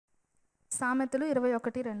సామెతలు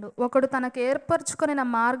 21:2. ఒకడు తనకు ఏర్పరచుకొనిన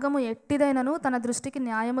మార్గము ఎట్టిదైనను తన దృష్టికి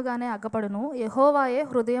న్యాయముగానే అగ్గపడును. యెహోవాయే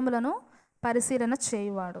హృదయములను పరిశీలన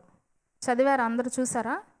చేయువాడు. చదివారు అందరూ,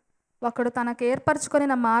 చూసారా? ఒకడు తనకు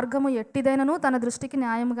ఏర్పరచుకొనిన మార్గము ఎట్టిదైనను తన దృష్టికి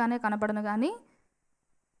న్యాయముగానే కనబడును, కానీ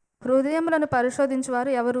హృదయములను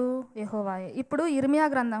పరిశోధించువారు ఎవరు? యెహోవాయే. ఇప్పుడు ఇర్మియా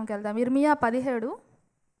గ్రంథంకి వెళ్దాం. ఇర్మియా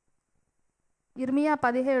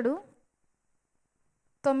 17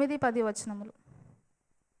 9-10 వచనములు.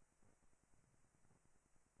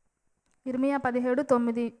 ఇర్మియా 17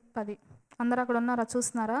 9-10. అందరూ అక్కడ ఉన్నారా?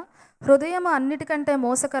 చూస్తున్నారా? హృదయము అన్నిటికంటే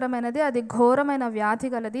మోసకరమైనది, అది ఘోరమైన వ్యాధి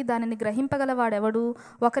గలది, దానిని గ్రహింపగలవాడెవడు?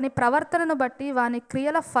 ఒకని ప్రవర్తనను బట్టి వాని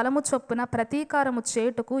క్రియల ఫలము చొప్పున ప్రతీకారము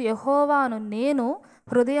చేటుకు యెహోవాను నేను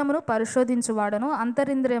హృదయమును పరిశోధించువాడను,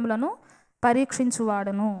 అంతరింద్రియములను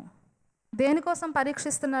పరీక్షించువాడను. దేనికోసం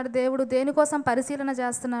పరీక్షిస్తున్నాడు దేవుడు? దేనికోసం పరిశీలన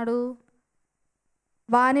చేస్తున్నాడు?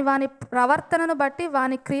 వాని ప్రవర్తనను బట్టి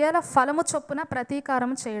వాని క్రియల ఫలము చొప్పున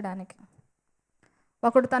ప్రతీకారం చేయడానికి.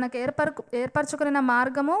 ఒకడు తనకు ఏర్పరచుకున్న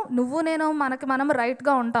మార్గము, నువ్వు నేను మనము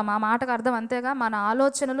రైట్గా ఉంటాం, ఆ మాటకు అర్థం అంతేగా. మన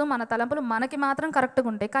ఆలోచనలు మన తలంపులు మనకి మాత్రం కరెక్ట్గా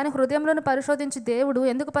ఉంటాయి, కానీ హృదయంలోని పరిశోధించి దేవుడు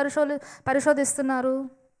ఎందుకు పరిశోధిస్తున్నారు?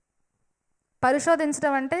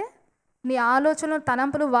 పరిశోధించడం అంటే నీ ఆలోచనలు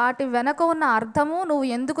తలంపులు వాటి వెనక ఉన్న అర్థము, నువ్వు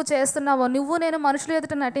ఎందుకు చేస్తున్నావో. నువ్వు నేను మనుషులు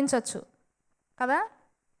ఎదుట నటించవచ్చు కదా,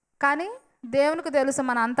 కానీ దేవునికి తెలుసు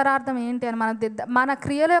మన అంతరార్థం ఏంటి అని. మన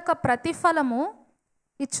క్రియల యొక్క ప్రతిఫలము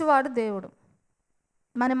ఇచ్చువాడు దేవుడు.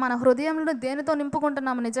 మన హృదయంలో దేనితో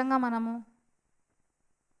నింపుకుంటున్నాము నిజంగా మనము?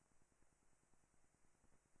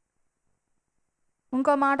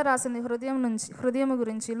 ఇంకో మాట రాసింది హృదయం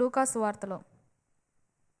గురించి లూకా సువార్తలో.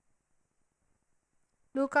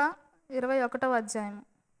 లూకా 21వ అధ్యాయం.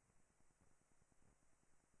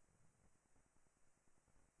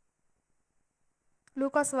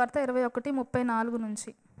 లూకా సువార్త 21:34 నుంచి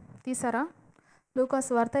తీసారా? లూకా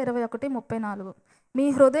సువార్త 21:34. మీ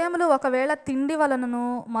హృదయములు ఒకవేళ తిండి వలనను,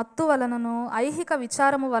 మత్తు వలనను, ఐహిక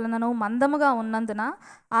విచారము వలనను మందముగా ఉన్నందున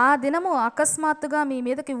ఆ దినము అకస్మాత్తుగా మీ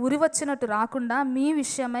మీదకి ఉరి వచ్చినట్టు రాకుండా మీ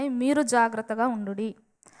విషయమై మీరు జాగ్రత్తగా ఉండుడి.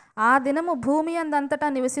 ఆ దినము భూమి అందంతటా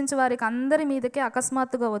నివసించే వారికి అందరి మీదకి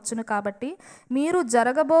అకస్మాత్తుగా వచ్చును. కాబట్టి మీరు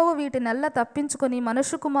జరగబోవు వీటినెల్లా తప్పించుకొని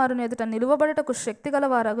మనుష్య కుమారుని ఎదుట నిలువబడుటకు శక్తి గల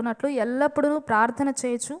వారగునట్లు ఎల్లప్పుడూ ప్రార్థన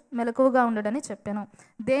చేయొచ్చు, మెలకువగా ఉండడని చెప్పాను.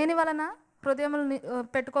 దేని వలన హృదయములు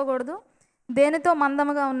పెట్టుకోకూడదు? దేనితో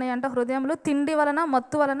మందముగా ఉన్నాయంట హృదయములు? తిండి వలన,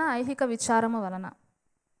 మత్తు వలన, ఐహిక విచారము వలన.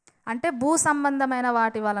 అంటే భూ సంబంధమైన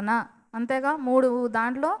వాటి వలన. అంతేగా, 3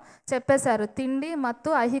 దాంట్లో చెప్పేశారు. తిండి, మత్తు,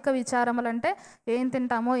 ఐహిక విచారములు అంటే ఏం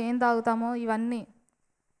తింటామో, ఏం తాగుతామో, ఇవన్నీ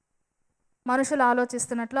మనుషులు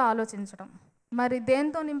ఆలోచిస్తున్నట్లు ఆలోచించడం. మరి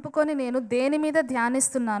దేంతో నింపుకొని నేను దేని మీద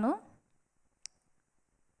ధ్యానిస్తున్నాను?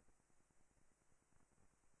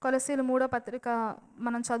 కొలసీలు 3వ పత్రిక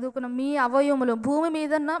మనం చదువుకున్న మీ అవయవములు, భూమి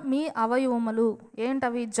మీదన్న మీ అవయవములు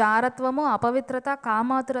ఏంటవి? జారత్వము, అపవిత్రత,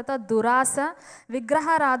 కామాతురత, దురాశ,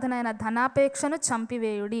 విగ్రహారాధనైన ధనాపేక్షను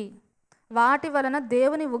చంపివేయుడి. వాటి వలన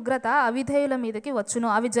దేవుని ఉగ్రత అవిధేయుల మీదకి వచ్చును.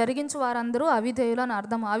 అవి జరిగించు వారందరూ అవిధేయులు అని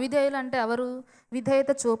అర్థం. అవిధేయులు అంటే ఎవరు?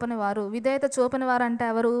 విధేయత చూపని వారు. విధేయత చూపని వారు అంటే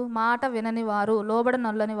ఎవరు? మాట వినని వారు,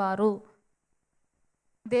 లోబడనొల్లని వారు.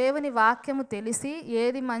 దేవుని వాక్యము తెలిసి,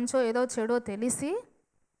 ఏది మంచో ఏదో చెడో తెలిసి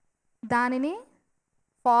దానిని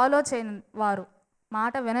ఫాలో చేయని వారు.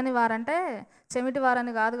 మాట వినని వారంటే చెమిటి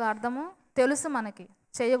వారని కాదు అర్థము. తెలుసు మనకి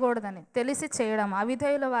చేయకూడదని, తెలిసి చేయడం.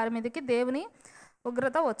 అవిధేయుల వారి మీదకి దేవుని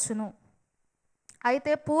ఉగ్రత వచ్చును.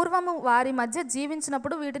 అయితే పూర్వము వారి మధ్య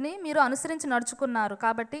జీవించినప్పుడు వీటిని మీరు అనుసరించి నడుచుకున్నారు.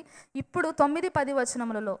 కాబట్టి ఇప్పుడు 9-10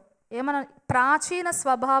 వచనములలో ఏమన్నా, ప్రాచీన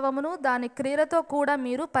స్వభావమును దాని క్రియలతో కూడా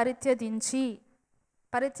మీరు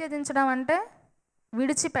పరిత్యజించడం అంటే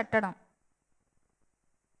విడిచిపెట్టడం.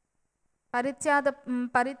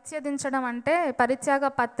 పరిత్యజించడం అంటే, పరిత్యాగ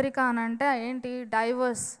పత్రిక అని అంటే ఏంటి?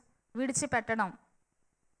 డైవర్స్, విడిచిపెట్టడం,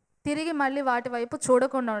 తిరిగి మళ్ళీ వాటి వైపు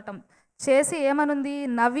చూడకుండా ఉండటం చేసి ఏమనుంది?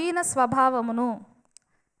 నవీన స్వభావమును,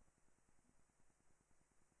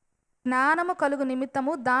 జ్ఞానము కలుగు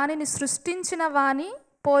నిమిత్తము దానిని సృష్టించిన వాని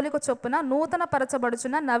పోలిక చొప్పున నూతన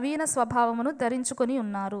పరచబడుచున్న నవీన స్వభావమును ధరించుకొని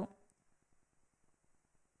ఉన్నారు.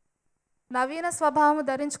 నవీన స్వభావము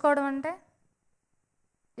ధరించుకోవడం అంటే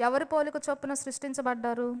ఎవరి పోలిక చొప్పున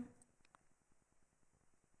సృష్టించబడ్డారు?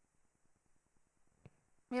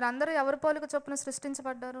 మీరందరూ ఎవరి పోలిక చొప్పున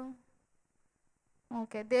సృష్టించబడ్డారు?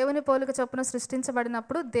 ఓకే, దేవుని పోలిక చొప్పున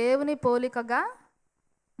సృష్టించబడినప్పుడు దేవుని పోలికగా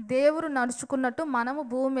దేవుడు నడుచుకున్నట్టు మనము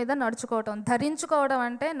భూమి మీద నడుచుకోవటం. ధరించుకోవడం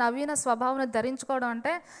అంటే, నవీన స్వభావం ధరించుకోవడం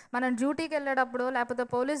అంటే, మనం డ్యూటీకి వెళ్ళేటప్పుడు, లేకపోతే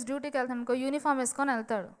పోలీస్ డ్యూటీకి వెళ్తానుకో యూనిఫామ్ వేసుకొని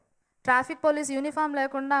వెళ్తాడు. ట్రాఫిక్ పోలీస్ యూనిఫామ్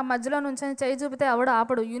లేకుండా మధ్యలో నుంచి చేయి చూపితే ఎవడు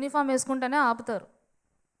ఆపడు, యూనిఫామ్ వేసుకుంటేనే ఆపుతారు.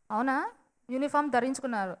 అవునా? యూనిఫామ్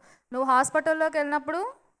ధరించుకున్నారు. నువ్వు హాస్పిటల్లోకి వెళ్ళినప్పుడు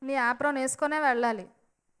నీ యాప్రాన్ వేసుకొనే వెళ్ళాలి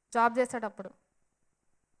జాబ్ చేసేటప్పుడు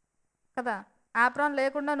కదా. యాప్రాన్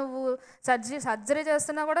లేకుండా నువ్వు సర్జరీ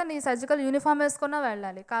చేస్తున్నా కూడా నీ సర్జికల్ యూనిఫామ్ వేసుకున్నా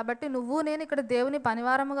వెళ్ళాలి. కాబట్టి నువ్వు నేను ఇక్కడ దేవుని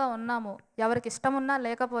పనివారముగా ఉన్నాము. ఎవరికి ఇష్టం ఉన్నా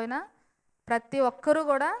లేకపోయినా ప్రతి ఒక్కరూ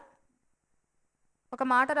కూడా, ఒక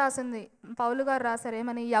మాట రాసింది పౌలు గారు రాశారు,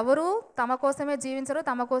 ఏమని, ఎవరు తమ కోసమే జీవించరు,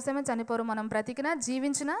 తమ కోసమే చనిపోరు. మనం బ్రతికినా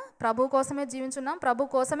జీవించినా ప్రభు కోసమే జీవించున్నాం, ప్రభు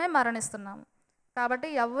కోసమే మరణిస్తున్నాము. కాబట్టి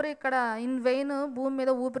ఎవరు ఇక్కడ ఇన్ వెయిన్ భూమి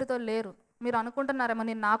మీద ఊపిరితో లేరు. మీరు అనుకుంటున్నారేమో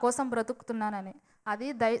నేను నా కోసం బ్రతుకుతున్నానని, అది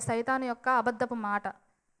సైతాను యొక్క అబద్ధపు మాట.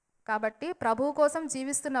 కాబట్టి ప్రభువు కోసం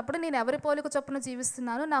జీవిస్తున్నప్పుడు నేను ఎవరి పోలిక చొప్పున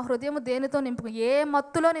జీవిస్తున్నాను, నా హృదయం దేనితో నింపు, ఏ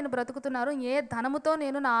మత్తులో నేను బ్రతుకుతున్నాను, ఏ ధనముతో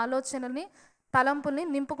నేను నా ఆలోచనల్ని తలంపుల్ని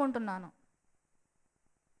నింపుకుంటున్నాను.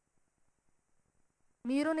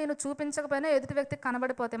 మీరు నేను చూపించకపోయినా ఎదుటి వ్యక్తికి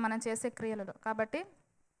కనబడిపోతే మనం చేసే క్రియలలో. కాబట్టి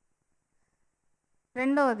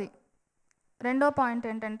రెండో పాయింట్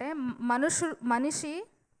ఏంటంటే,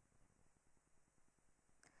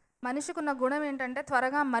 మనిషికున్న గుణం ఏంటంటే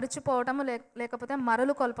త్వరగా మరిచిపోవటము, లేకపోతే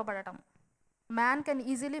మరలు కొల్పబడటం. Man can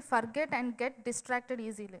easily forget and get distracted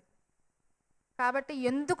easily. కాబట్టి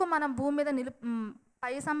ఎందుకు మనం భూమి మీద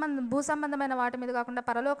భూ సంబంధమైన వాటి మీద కాకుండా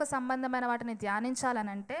పరలోక సంబంధమైన వాటిని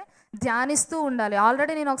ధ్యానించాలనంటే ధ్యానిస్తూ ఉండాలి.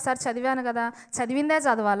 ఆల్రెడీ నేను ఒకసారి చదివాను కదా, చదివిందే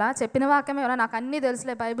చదవాలా, చెప్పిన వాక్యమే ఎవరో నాకు అన్నీ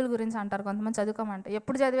తెలుసులే బైబిల్ గురించి అంటారు కొంతమంది. చదువుకోమంటే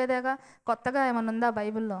ఎప్పుడు చదివేదేగా, కొత్తగా ఏమన్నా ఉందా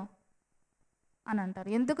బైబిల్లో అని అంటారు.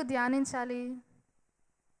 ఎందుకు ధ్యానించాలి?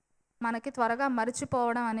 మనకి త్వరగా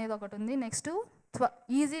మరిచిపోవడం అనేది ఒకటి ఉంది. నెక్స్ట్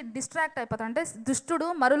ఈజీ డిస్ట్రాక్ట్ అయిపోతాం. అంటే దుష్టుడు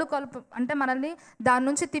మరులు అంటే మనల్ని దాని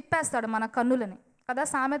నుంచి తిప్పేస్తాడు మన కన్నులని కదా.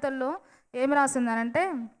 సామెతల్లో ఏమి రాసిందనంటే,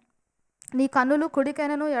 నీ కన్నులు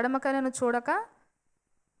కుడికైనను ఎడమకైనను చూడక,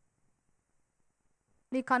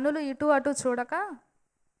 నీ కన్నులు ఇటు అటు చూడక,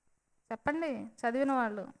 చెప్పండి చదివిన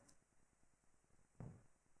వాళ్ళు,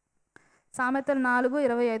 సామెతలు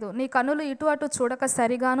 4:25, నీ కన్నులు ఇటు అటు చూడక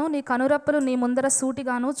సరిగాను, నీ కనురెప్పలు నీ ముందర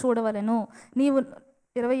సూటిగాను చూడవలెను. నీవు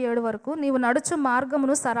 27 వరకు, నీవు నడుచు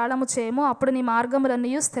మార్గమును సరళము చేయము, అప్పుడు నీ మార్గములన్నీ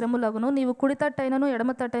స్థిరములగును. నీవు కుడి తట్టైనను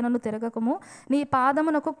ఎడమ తట్టైనను తిరగకము, నీ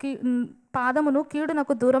పాదమును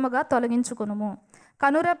కీడునకు దూరముగా తొలగించుకునుము.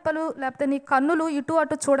 కనురెప్పలు లేకపోతే నీ కన్నులు ఇటు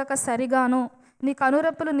అటు చూడక సరిగాను, నీ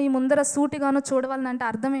కనురెప్పలు నీ ముందర సూటిగాను చూడవాలంటే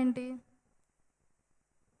అర్థం ఏంటి?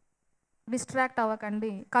 డిస్ట్రాక్ట్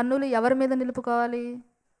అవ్వకండి. కన్నులు ఎవరి మీద నిలుపుకోవాలి?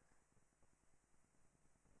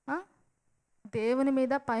 దేవుని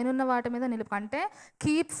మీద, పైనున్న వాటి మీద నిలుపు. అంటే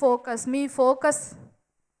కీప్ ఫోకస్. మీ ఫోకస్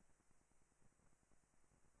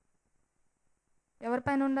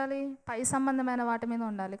ఎవరిపైన ఉండాలి? పై సంబంధమైన వాటి మీద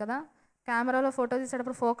ఉండాలి కదా. కెమెరాలో ఫోటో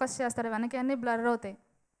తీసేటప్పుడు ఫోకస్ చేస్తారు, వెనక అన్నీ బ్లర్ అవుతాయి.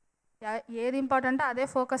 ఏది ఇంపార్టెంట్ అదే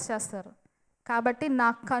ఫోకస్ చేస్తారు. కాబట్టి నా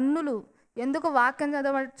కన్నులు ఎందుకు వాక్యం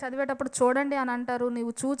చదివేటప్పుడు చూడండి అని అంటారు?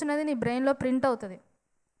 నీవు చూసినది నీ బ్రెయిన్లో ప్రింట్ అవుతుంది.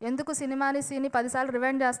 ఎందుకు సినిమాని సీని 10 సార్లు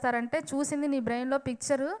రివైండ్ చేస్తారంటే చూసింది నీ బ్రెయిన్లో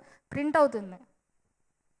పిక్చరు ప్రింట్ అవుతుంది.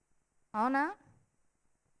 అవునా?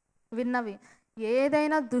 విన్నవి.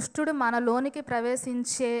 ఏదైనా దుష్టుడు మనలోనికి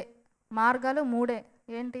ప్రవేశించే మార్గాలు 3.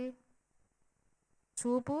 ఏంటి?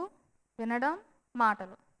 చూపు, వినడం,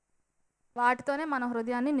 మాటలు. వాటితోనే మన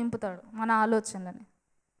హృదయాన్ని నింపుతాడు, మన ఆలోచనలని.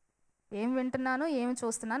 ఏం వింటున్నాను, ఏం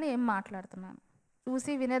చూస్తున్నాను, ఏం మాట్లాడుతున్నాను,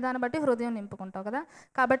 చూసి వినేదాన్ని బట్టి హృదయం నింపుకుంటావు కదా.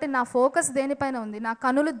 కాబట్టి నా ఫోకస్ దేనిపైన ఉంది? నా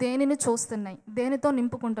కనులు దేనిని చూస్తున్నాయి, దేనితో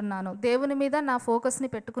నింపుకుంటున్నాను? దేవుని మీద నా ఫోకస్ని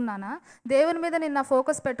పెట్టుకున్నానా? దేవుని మీద నేను నా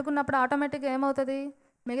ఫోకస్ పెట్టుకున్నప్పుడు ఆటోమేటిక్గా ఏమవుతుంది?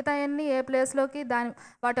 మిగతా అన్నీ ఏ ప్లేస్లోకి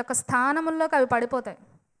వాటి యొక్క స్థానంలోకి అవి పడిపోతాయి.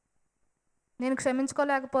 నేను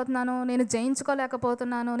క్షమించుకోలేకపోతున్నాను, నేను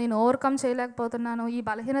జయించుకోలేకపోతున్నాను, నేను ఓవర్కమ్ చేయలేకపోతున్నాను, ఈ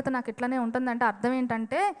బలహీనత నాకు ఇట్లనే ఉంటుందంటే అర్థం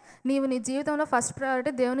ఏంటంటే నీవు నీ జీవితంలో ఫస్ట్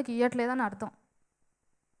ప్రయారిటీ దేవునికి ఇవ్వట్లేదని అర్థం.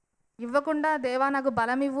 ఇవ్వకుండా దేవా నాకు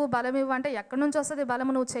బలం ఇవ్వు అంటే ఎక్కడి నుంచి వస్తుంది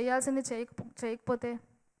బలము? నువ్వు చేయాల్సింది చేయకపోతే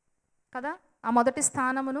కదా. ఆ మొదటి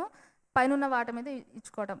స్థానమును పైనున్న వాటి మీద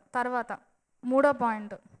ఇచ్చుకోవడం. తర్వాత 3వ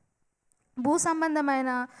పాయింట్, భూ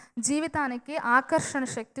సంబంధమైన జీవితానికి ఆకర్షణ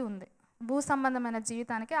శక్తి ఉంది. భూ సంబంధమైన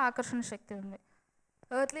జీవితానికి ఆకర్షణ శక్తి ఉంది.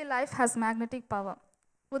 Earthly life has magnetic power.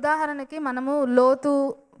 ఉదాహరణకి మనము లోతు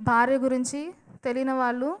భార్య గురించి తెలియని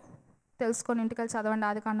వాళ్ళు తెలుసుకొని ఇంటికి చదవండి,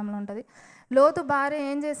 ఆదికాండంలో ఉంటుంది. లోతు భార్య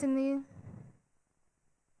ఏం చేసింది?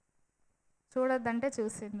 చూడొద్దంటే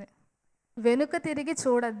చూసింది, వెనుక తిరిగి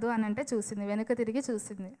చూడొద్దు అని అంటే చూసింది, వెనుక తిరిగి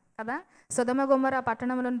చూసింది కదా. సొదొమ గొమొర్రా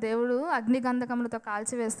పట్టణంలోని దేవుడు అగ్నిగంధకములతో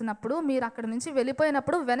కాల్చివేస్తున్నప్పుడు మీరు అక్కడి నుంచి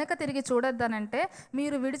వెళ్ళిపోయినప్పుడు వెనక తిరిగి చూడొద్దు అని అంటే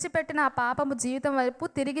మీరు విడిచిపెట్టిన ఆ పాపము జీవితం వైపు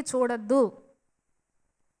తిరిగి చూడొద్దు.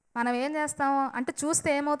 మనం ఏం చేస్తాము అంటే చూస్తే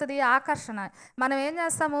ఏమవుతుంది? ఆకర్షణ. మనం ఏం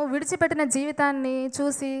చేస్తాము? విడిచిపెట్టిన జీవితాన్ని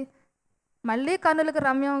చూసి మళ్ళీ కన్నులకు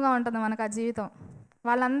రమ్యంగా ఉంటుంది మనకు ఆ జీవితం.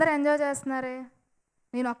 వాళ్ళందరూ ఎంజాయ్ చేస్తున్నారే,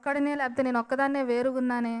 నేను ఒక్కడినే, లేకపోతే నేను ఒక్కదాన్నే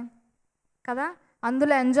వేరుగున్నానే కదా.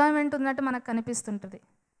 అందులో ఎంజాయ్మెంట్ ఉన్నట్టు మనకు కనిపిస్తుంటుంది.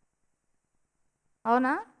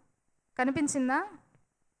 అవునా? కనిపించిందా?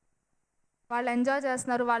 వాళ్ళు ఎంజాయ్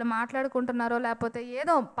చేస్తున్నారు, వాళ్ళు మాట్లాడుకుంటున్నారో లేకపోతే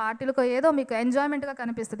ఏదో పార్టీలకో ఏదో మీకు ఎంజాయ్మెంట్గా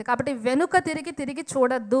కనిపిస్తుంది. కాబట్టి వెనుక తిరిగి తిరిగి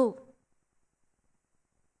చూడొద్దు,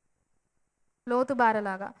 లోతు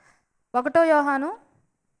బారలాగా. 1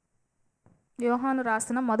 యోహాను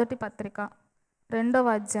రాసిన మొదటి పత్రిక 2వ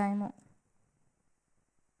అధ్యాయము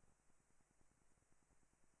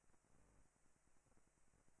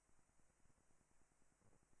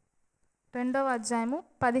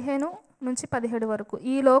 15-17 వరకు.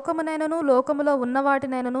 ఈ లోకమునైనను లోకములో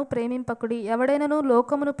ఉన్నవాటినైనను ప్రేమింపకుడి. ఎవడైనను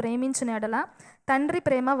లోకమును ప్రేమించిన ఎడల తండ్రి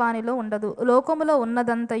ప్రేమ వానిలో ఉండదు. లోకములో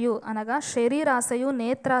ఉన్నదంతయు అనగా శరీరాశయు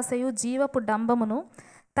నేత్రాశయు జీవపు డంబమును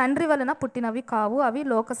తండ్రి వలన పుట్టినవి కావు, అవి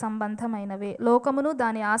లోక సంబంధమైనవే. లోకమును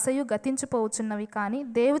దాని ఆశయు గతించిపోవచ్చున్నవి, కానీ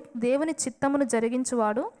దేవుని చిత్తమును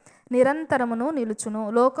జరిగించువాడు నిరంతరమును నిలుచును.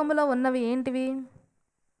 లోకములో ఉన్నవి ఏంటివి?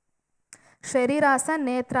 శరీరాశ,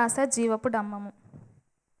 నేత్రాశ, జీవపు డంబము.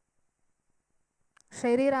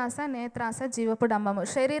 శరీరాశ, నేత్రాశ, జీవపు డంబము.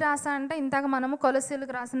 శరీరాశ అంటే ఇంతకు మనము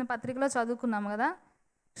కొలసీలకు రాసిన పత్రికలో చదువుకున్నాము కదా.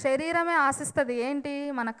 శరీరమే ఆశిస్తుంది ఏంటి?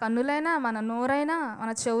 మన కన్నులైనా, మన నోరైనా,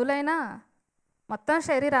 మన చెవులైనా, మొత్తం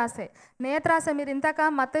శరీరాశే. నేత్రాశ మీరు ఇంతక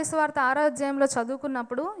మత్తయి సువార్త 6వ అధ్యాయంలో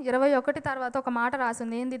చదువుకున్నప్పుడు 21 తర్వాత ఒక మాట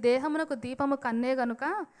రాసింది ఏంది? దేహమునకు దీపము కన్నే గనుక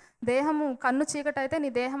దేహము కన్ను చీకటైతే నీ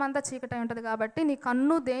దేహం అంతా చీకటై ఉంటుంది, కాబట్టి నీ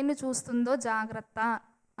కన్ను దేన్ని చూస్తుందో జాగ్రత్త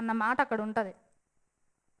అన్న మాట అక్కడ ఉంటుంది.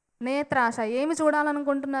 నేత్రాశ ఏమి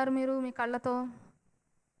చూడాలనుకుంటున్నారు మీరు? మీ కళ్ళతో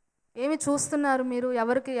ఏమి చూస్తున్నారు మీరు?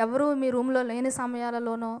 ఎవరు మీ రూమ్లో లేని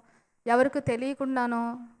సమయాలలోనో, ఎవరికి తెలియకుండానో,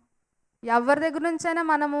 ఎవరి దగ్గర నుంచైనా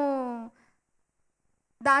మనము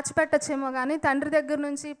దాచిపెట్టచ్చేమో, కానీ తండ్రి దగ్గర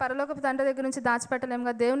నుంచి, పరలోకపు తండ్రి దగ్గర నుంచి దాచిపెట్టలేము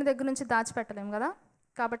కదా, దేవుని దగ్గర నుంచి దాచిపెట్టలేము కదా.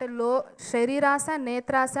 కాబట్టి శరీరాశ,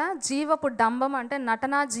 నేత్రాశ, జీవపు డంబం అంటే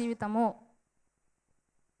నటనా జీవితము.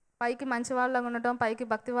 పైకి మంచి వాళ్ళగా ఉండటం, పైకి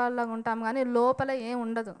భక్తి వాళ్ళగా ఉంటాం, కానీ లోపల ఏం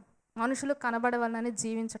ఉండదు. మనుషులు కనబడవాలని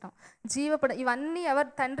జీవించటం, ఇవన్నీ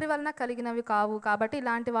ఎవరి తండ్రి వలన కలిగినవి కావు. కాబట్టి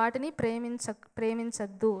ఇలాంటి వాటిని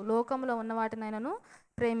ప్రేమించద్దు. లోకంలో ఉన్న వాటినైనాను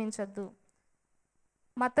ప్రేమించద్దు.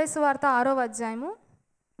 మత్తయి సువార్త 6వ అధ్యాయము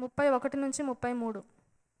 31-33.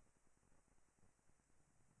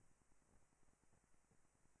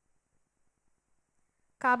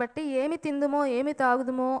 కాబట్టి ఏమి తిందుమో, ఏమి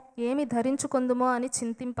తాగుదుమో, ఏమి ధరించుకొందుమో అని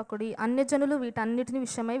చింతింపకుడి. అన్యజనులు వీటన్నిటిని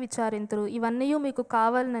విషయమై విచారింతురు. ఇవన్నీ మీకు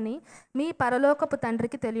కావాలనని మీ పరలోకపు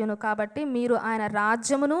తండ్రికి తెలియను. కాబట్టి మీరు ఆయన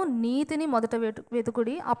రాజ్యమును నీతిని మొదట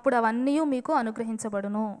వెతుకుడి, అప్పుడు అవన్నీ మీకు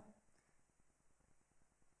అనుగ్రహించబడును.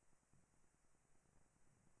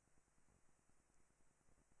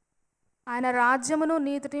 ఆయన రాజ్యమును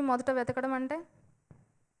నీతిని మొదట వెతకడం అంటే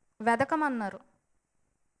వెతకమన్నారు.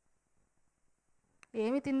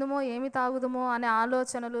 ఏమి తిందుమో, ఏమి తాగుదుమో అనే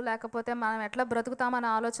ఆలోచనలు, లేకపోతే మనం ఎట్లా బ్రతుకుతామనే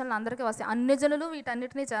ఆలోచనలు అందరికీ వస్తాయి. అన్యజనులు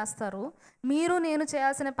వీటన్నిటినీ చేస్తారు. మీరు నేను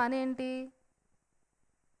చేయాల్సిన పని ఏంటి?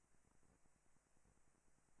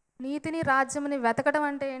 నీతిని రాజ్యముని వెతకడం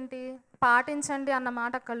అంటే ఏంటి? పాటించండి అన్న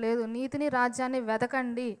మాట అక్కడ లేదు. నీతిని రాజ్యాన్ని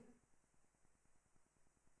వెతకండి.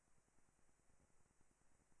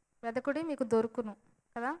 వెతకుడి మీకు దొరుకును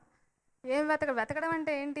కదా. ఏం వెతకడం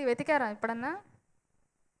అంటే ఏంటి? వెతికారా ఎప్పుడన్నా?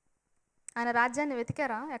 ఆయన రాజ్యాన్ని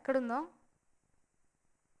వెతికారా? ఎక్కడుందో?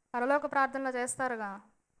 పరలోక ప్రార్థనలో చేస్తారుగా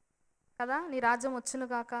కదా, నీ రాజ్యం వచ్చును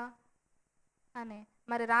గాక అని.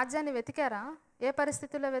 మరి రాజ్యాన్ని వెతికారా? ఏ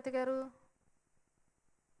పరిస్థితుల్లో వెతికారు?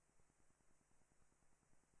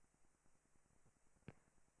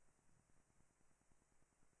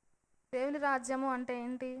 దేవుని రాజ్యము అంటే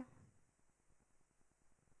ఏంటి?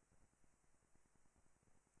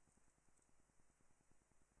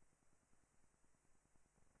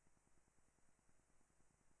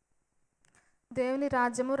 దేవుని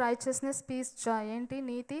రాజ్యము రైచియస్నెస్, పీస్, జాయ్. ఏంటి?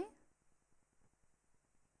 నీతి,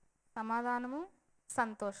 సమాధానము,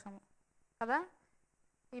 సంతోషము కదా.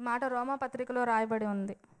 ఈ మాట రోమా పత్రికలో రాయబడి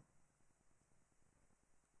ఉంది.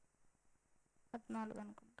 14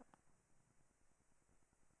 అనుకుంటా.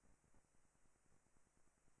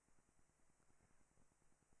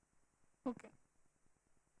 ఓకే.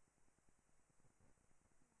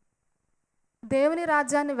 దేవుని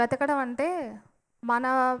రాజ్యాన్ని వెతకడం అంటే మన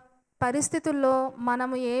పరిస్థితుల్లో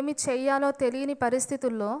మనము ఏమి చెయ్యాలో తెలియని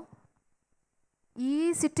పరిస్థితుల్లో, ఈ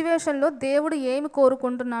సిట్యువేషన్లో దేవుడు ఏమి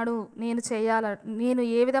కోరుకుంటున్నాడు, నేను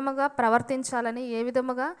ఏ విధముగా ప్రవర్తించాలని, ఏ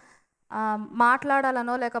విధముగా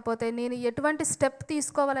మాట్లాడాలనో, లేకపోతే నేను ఎటువంటి స్టెప్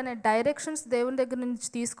తీసుకోవాలనే డైరెక్షన్స్ దేవుని దగ్గర నుంచి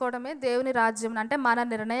తీసుకోవడమే దేవుని రాజ్యం. అంటే మన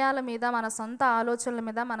నిర్ణయాల మీద, మన సొంత ఆలోచనల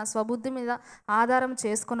మీద, మన స్వబుద్ధి మీద ఆధారం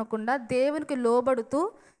చేసుకోనకుండా దేవునికి లోబడుతూ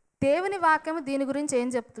దేవుని వాక్యము దీని గురించి ఏం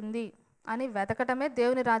చెప్తుంది అని వెతకటమే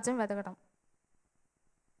దేవుని రాజ్యం వెతకటం.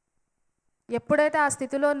 ఎప్పుడైతే ఆ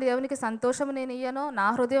స్థితిలో దేవునికి సంతోషం నేను ఇయ్యనో, నా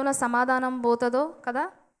హృదయంలో సమాధానం పోతుందో కదా,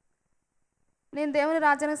 నేను దేవుని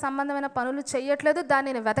రాజ్యానికి సంబంధమైన పనులు చేయట్లేదు, దాన్ని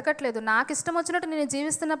నేను వెతకట్లేదు. నాకు ఇష్టం వచ్చినట్టు నేను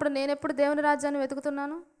జీవిస్తున్నప్పుడు నేను ఎప్పుడు దేవుని రాజ్యాన్ని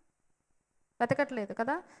వెతుకుతున్నాను? వెతకట్లేదు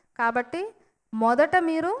కదా. కాబట్టి మొదట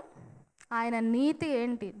మీరు ఆయన నీతి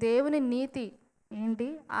ఏంటి, దేవుని నీతి ఏంటి,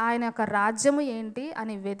 ఆయన యొక్క రాజ్యము ఏంటి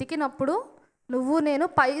అని వెతికినప్పుడు నువ్వు నేను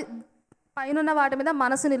పైనున్న వాటి మీద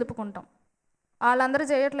మనసు నిలుపుకుంటాం. వాళ్ళందరూ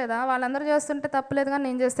చేయట్లేదా, వాళ్ళందరూ చేస్తుంటే తప్పలేదు కానీ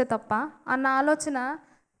నేను చేస్తే తప్ప అన్న ఆలోచన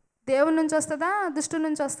దేవుని నుంచి వస్తుందా, దుష్టు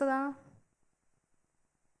నుంచి వస్తుందా?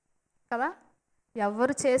 కదా.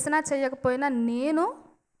 ఎవరు చేసినా చేయకపోయినా నేను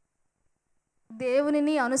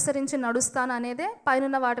దేవునిని అనుసరించి నడుస్తాను అనేదే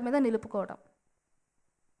పైనున్న వాటి మీద నిలుపుకోవడం.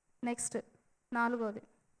 నెక్స్ట్ 4వది,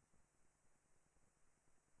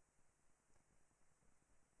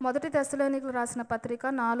 మొదటి తెస్సలోనికీయులకు రాసిన పత్రిక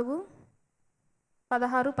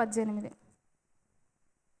 4:16-18.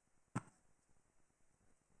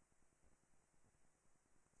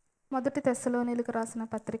 మొదటి తెస్సలోనికీయులకు రాసిన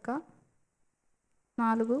పత్రిక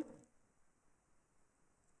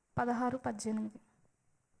 4:16-18.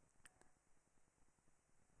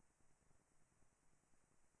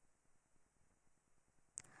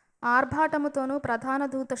 ఆర్భాటముతోనూ ప్రధాన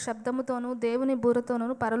దూత శబ్దముతోనూ దేవుని బూరతోనూ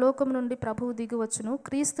పరలోకము నుండి ప్రభువు దిగివచ్చును.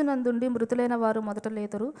 క్రీస్తునందుండి మృతులైన వారు మొదట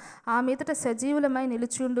లేతురు. ఆ మీదట సజీవులమై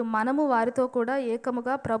నిలిచియుండు మనము వారితో కూడా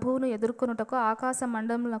ఏకముగా ప్రభువును ఎదుర్కొనుటకు ఆకాశ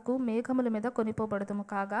మండలములకు మేఘముల మీద కొనిపోబడుదుము.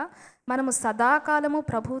 కాగా మనము సదాకాలము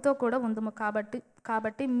ప్రభువుతో కూడా ఉందుము.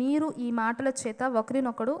 కాబట్టి మీరు ఈ మాటల చేత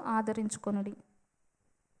ఒకరినొకడు ఆదరించుకొనుడి.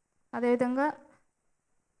 అదేవిధంగా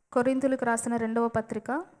కొరింథీయులకు రాసిన 2వ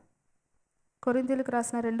పత్రిక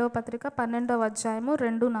 12వ అధ్యాయము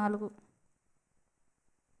 2-4.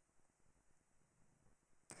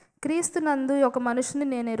 క్రీస్తునందు ఒక మనుషుని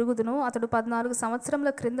నేను ఎరుగుదును. అతడు 14 సంవత్సరముల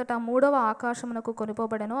క్రిందట 3వ ఆకాశమునకు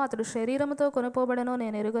కొనిపోబడెను. అతడు శరీరముతో కొనిపోబడెనో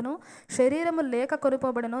నేను ఎరుగను, శరీరము లేక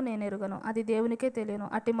కొనిపోబడెనో నేను ఎరుగను, అది దేవునికే తెలియను.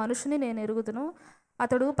 అట్టి మనుషుని నేను ఎరుగుదును.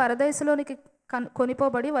 అతడు పరదేశంలోనికి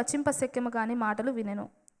కొనిపోబడి వచింపశక్యము కాని మాటలు వినెను.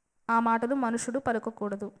 ఆ మాటలు మనుషుడు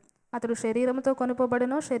పలుకకూడదు. అతడు శరీరముతో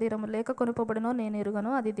కొనిపోబడెనో శరీరము లేక కొనిపోబడెనో నేను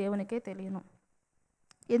ఎరుగను, అది దేవునికే తెలియను.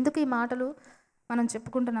 ఎందుకు ఈ మాటలు మనం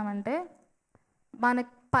చెప్పుకుంటున్నామంటే, మన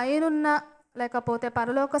పైనున్న లేకపోతే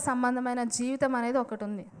పరలోక సంబంధమైన జీవితం అనేది ఒకటి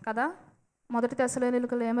ఉంది కదా. మొదటి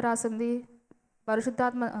తెస్సలోనికీయులకు ఏమి రాసింది?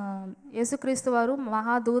 పరిశుద్ధాత్మ యేసుక్రీస్తు వారు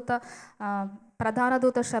మహాదూత ప్రధాన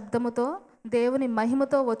దూత శబ్దముతో దేవుని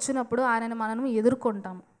మహిమతో వచ్చినప్పుడు ఆయనను మనం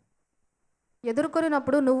ఎదుర్కొంటాము.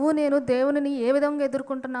 ఎదుర్కొనినప్పుడు నువ్వు నేను దేవునిని ఏ విధంగా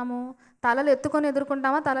ఎదుర్కొంటున్నాము? తలలు ఎత్తుకొని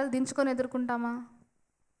ఎదుర్కొంటామా, తలలు దించుకొని ఎదుర్కొంటామా?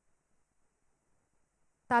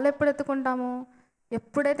 తల ఎప్పుడు ఎత్తుకుంటాము?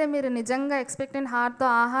 ఎప్పుడైతే మీరు నిజంగా ఎక్స్పెక్టెంట్ హార్ట్తో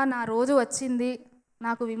ఆహా నా రోజు వచ్చింది,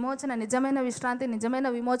 నాకు విమోచన, నిజమైన విశ్రాంతి, నిజమైన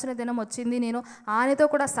విమోచన దినం వచ్చింది, నేను ఆయనతో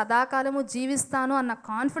కూడా సదాకాలము జీవిస్తాను అన్న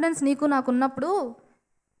కాన్ఫిడెన్స్ నీకు నాకు ఉన్నప్పుడు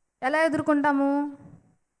ఎలా ఎదుర్కొంటాము?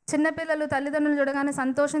 చిన్నపిల్లలు తల్లిదండ్రులు చూడగానే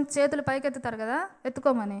సంతోషం చేతులు పైకెత్తుతారు కదా,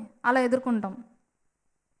 ఎత్తుకోమని, అలా ఎదుర్కొంటాం.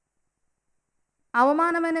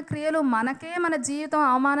 అవమానమైన క్రియలు మనకే మన జీవితం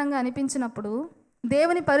అవమానంగా అనిపించినప్పుడు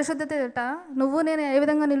దేవుని పరిశుద్ధత ఎదుట నువ్వు నేను ఏ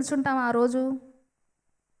విధంగా నిల్చుంటాం? ఆ రోజు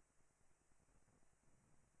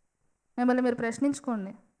మిమ్మల్ని మీరు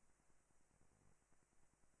ప్రశ్నించుకోండి.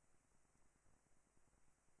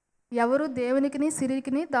 ఎవరు దేవునికిని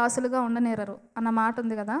సిరికిని దాసులుగా ఉండనేరరు అన్న మాట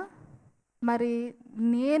ఉంది కదా. మరి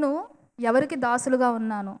నేను ఎవరికి దాసులుగా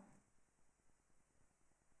ఉన్నాను?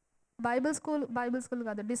 బైబిల్ స్కూల్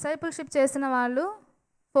కాదు, డిసైపుల్షిప్ చేసిన వాళ్ళు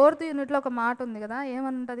 4th యూనిట్లో ఒక మాట ఉంది కదా,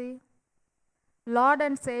 ఏమంటుంది? లార్డ్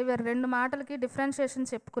అండ్ సేవియర్ 2 మాటలకి డిఫరెన్షియేషన్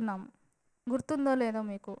చెప్పుకున్నాం. గుర్తుందో లేదో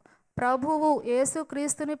మీకు? ప్రభువు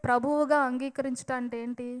యేసుక్రీస్తుని ప్రభువుగా అంగీకరించడం అంటే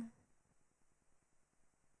ఏంటి?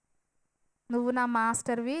 నువ్వు నా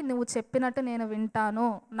మాస్టర్వి, నువ్వు చెప్పినట్టు నేను వింటాను,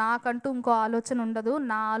 నాకంటూ ఇంకో ఆలోచన ఉండదు,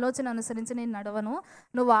 నా ఆలోచన అనుసరించి నేను నడవను,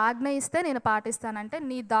 నువ్వు ఆజ్ఞ ఇస్తే నేను పాటిస్తానంటే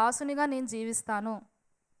నీ దాసునిగా నేను జీవిస్తాను,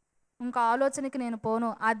 ఇంకో ఆలోచనకి నేను పోను.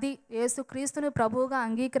 అది యేసుక్రీస్తుని ప్రభువుగా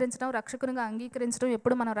అంగీకరించడం, రక్షకునిగా అంగీకరించడం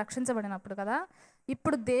ఎప్పుడు మనం రక్షించబడినప్పుడు కదా.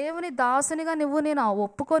 ఇప్పుడు దేవుని దాసునిగా నువ్వు నేను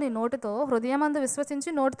ఒప్పుకొని నోటితో, హృదయమందు విశ్వసించి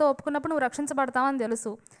నోటితో ఒప్పుకున్నప్పుడు నువ్వు రక్షించబడతావని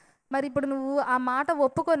తెలుసు. మరి ఇప్పుడు నువ్వు ఆ మాట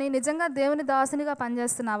ఒప్పుకొని నిజంగా దేవుని దాసునిగా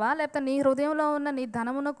పనిచేస్తున్నావా, లేకపోతే నీ హృదయంలో ఉన్న నీ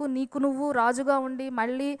ధనమునకు నీకు నువ్వు రాజుగా ఉండి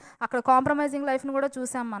మళ్ళీ అక్కడ కాంప్రమైజింగ్ లైఫ్ను కూడా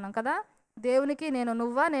చూసాం మనం కదా. దేవునికి నేను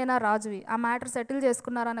నువ్వా నేనా రాజువి, ఆ మ్యాటర్ సెటిల్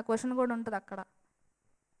చేసుకున్నారా అన్న క్వశ్చన్ కూడా ఉంటుంది అక్కడ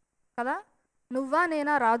కదా. నువ్వా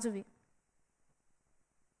నేనా రాజువి?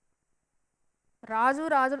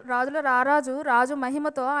 రాజుల రాజు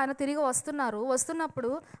మహిమతో ఆయన తిరిగి వస్తున్నప్పుడు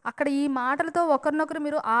అక్కడ ఈ మాటలతో ఒకరినొకరు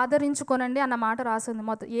మీరు ఆదరించుకోనండి అన్న మాట రాసింది.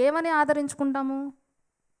 మొత్తం ఏమని ఆదరించుకుంటాము?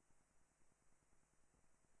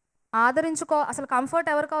 అసలు కంఫర్ట్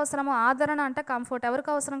ఎవరికి అవసరమో, ఆదరణ అంటే కంఫర్ట్ ఎవరికి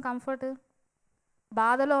అవసరం? కంఫర్ట్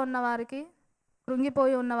బాధలో ఉన్నవారికి,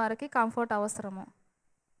 కృంగిపోయి ఉన్నవారికి కంఫర్ట్ అవసరము.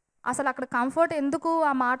 అసలు అక్కడ కంఫర్ట్ ఎందుకు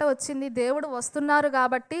ఆ మాట వచ్చింది? దేవుడు వస్తున్నారు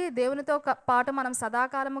కాబట్టి, దేవునితో పాటు మనం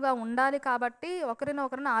సదాకాలముగా ఉండాలి కాబట్టి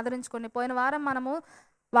ఒకరిని ఆదరించుకోండి. పోయిన వారం మనము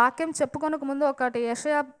వాక్యం చెప్పుకొనక ముందు ఒకటి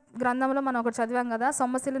యెషయా గ్రంథంలో మనం ఒకటి చదివాం కదా,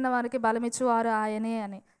 సొమ్మసిల్లిన వారికి బలమిచ్చువారు ఆయనే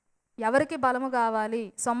అని. ఎవరికి బలము కావాలి?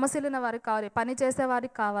 సొమ్మసిల్లిన వారికి కావాలి, పని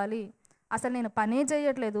చేసేవారికి కావాలి. అసలు నేను పనే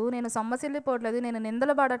చేయట్లేదు, నేను సొమ్మసిల్లిపోవట్లేదు, నేను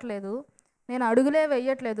నిందలు పడట్లేదు, నేను అడుగులే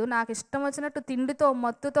వేయట్లేదు, నాకు ఇష్టం వచ్చినట్టు తిండితో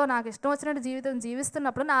మత్తుతో నాకు ఇష్టం వచ్చినట్టు జీవితం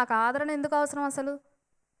జీవిస్తున్నప్పుడు నాకు ఆదరణ ఎందుకు అవసరం అసలు?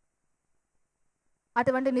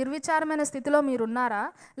 అటువంటి నిర్విచారమైన స్థితిలో మీరున్నారా?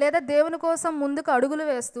 లేదా దేవుని కోసం ముందుకు అడుగులు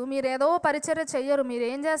వేస్తూ మీరేదో పరిచర్య చెయ్యరు,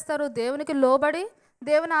 మీరేం చేస్తారు? దేవునికి లోబడి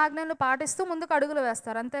దేవుని ఆజ్ఞలను పాటిస్తూ ముందుకు అడుగులు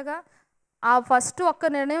వేస్తారు, అంతేగా. ఆ ఫస్ట్ ఒక్క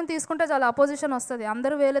నిర్ణయం తీసుకుంటే చాలా అపోజిషన్ వస్తుంది,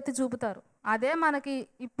 అందరూ వేలెత్తి చూపుతారు. అదే మనకి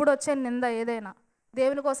ఇప్పుడు వచ్చే నింద. ఏదైనా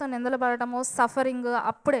దేవుని కోసం నిందలు పడటము, సఫరింగ్,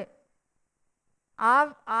 అప్పుడే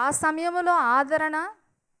ఆ సమయంలో ఆదరణ,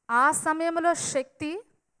 ఆ సమయంలో శక్తి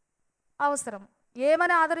అవసరం.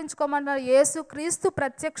 ఏమని ఆదరించుకోమన్నారు? యేసుక్రీస్తు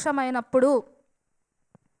ప్రత్యక్షమైనప్పుడు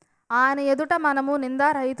ఆయన ఎదుట మనము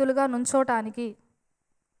నిందారహితులుగా నుంచోటానికి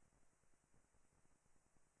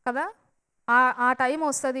కదా. ఆ టైం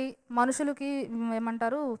వస్తుంది, మనుషులకి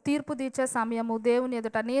ఏమంటారు, తీర్పు తీర్చే సమయము దేవుని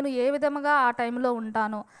ఎదుట నేను ఏ విధముగా ఆ టైంలో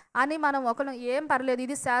ఉంటాను అని మనం ఒకరు ఏం పర్లేదు,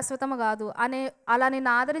 ఇది శాశ్వతం కాదు అనే అలా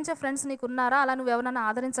నిన్ను ఆదరించే ఫ్రెండ్స్ నీకు ఉన్నారా? అలా నువ్వు ఎవరన్నా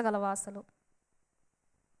ఆదరించగలవా అసలు?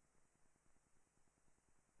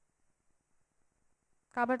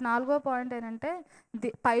 కాబట్టి 4వ పాయింట్ ఏంటంటే,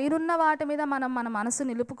 పైనున్న వాటి మీద మనం మన మనసు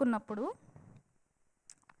నిలుపుకున్నప్పుడు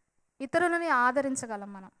ఇతరులని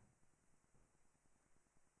ఆదరించగలం. మనం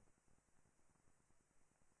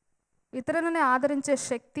ఇతరులని ఆదరించే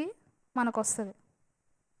శక్తి మనకు వస్తుంది.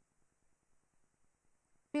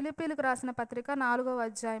 ఫిలిప్పీలకు రాసిన పత్రిక 4వ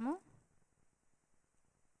అధ్యాయము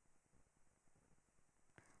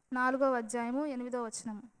 8వ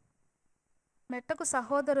వచనము. మెట్టకు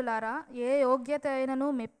సహోదరులారా, ఏ యోగ్యత అయినను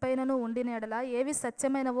మెప్పైనను ఉండినేడలా, ఏవి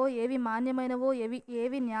సత్యమైనవో, ఏవి మాన్యమైనవో,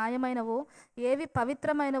 ఏవి న్యాయమైనవో, ఏవి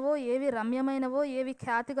పవిత్రమైనవో, ఏవి రమ్యమైనవో, ఏవి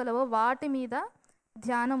ఖ్యాతి గలవో వాటి మీద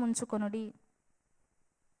ధ్యానం ఉంచుకొనుడి.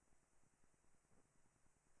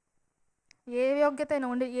 ఏ యోగ్యత అయినా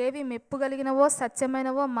ఉండి, ఏవి మెప్పుగలిగినవో,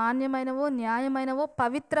 సత్యమైనవో, మాన్యమైనవో, న్యాయమైనవో,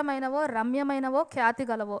 పవిత్రమైనవో, రమ్యమైనవో, ఖ్యాతి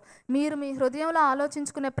గలవో. మీరు మీ హృదయంలో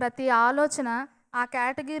ఆలోచించుకునే ప్రతి ఆలోచన ఆ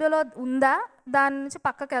కేటగిరీలో ఉందా? దాని నుంచి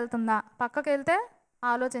పక్కకి వెళ్తుందా? పక్కకి వెళ్తే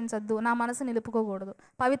ఆలోచించద్దు, నా మనసు నిలుపుకోకూడదు.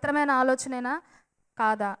 పవిత్రమైన ఆలోచనేనా?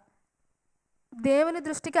 కాదా? దేవుని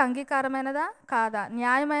దృష్టికి అంగీకారమైనదా? కాదా?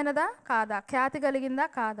 న్యాయమైనదా? కాదా? ఖ్యాతి కలిగిందా?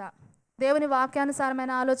 కాదా? దేవుని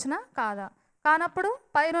వాక్యానుసారమైన ఆలోచన? కాదా? కానప్పుడు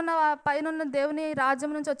పైనున్న దేవుని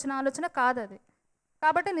రాజ్యం నుంచి వచ్చిన ఆలోచన కాదది.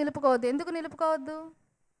 కాబట్టి నిలుపుకోవద్దు. ఎందుకు నిలుపుకోవద్దు?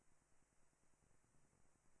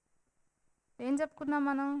 ఏం చెప్పుకున్నాం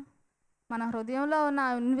మనం? మన హృదయంలో ఉన్న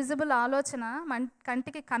ఇన్విజిబుల్ ఆలోచన,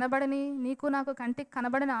 కంటికి కనబడని, నీకు నాకు కంటికి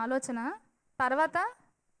కనబడని ఆలోచన తర్వాత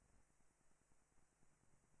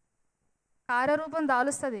కార్యరూపం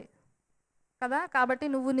దాలుస్తుంది కదా. కాబట్టి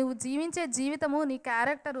నువ్వు జీవించే జీవితము, నీ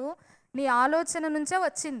క్యారెక్టరు నీ ఆలోచన నుంచే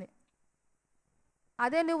వచ్చింది.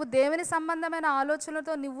 అదే నువ్వు దేవుని సంబంధమైన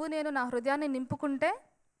ఆలోచనలతో నేను నా హృదయాన్ని నింపుకుంటే,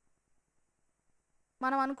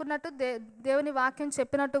 మనం అనుకున్నట్టు దేవుని వాక్యం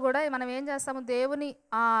చెప్పినట్టు కూడా మనం ఏం చేస్తాము? దేవుని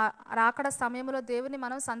ఆ రాకడ సమయంలో దేవుని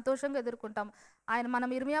మనం సంతోషంగా ఎదుర్కొంటాం. మనం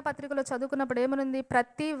ఇర్మియా పత్రికలో చదువుకున్నప్పుడు ఏమనుంది?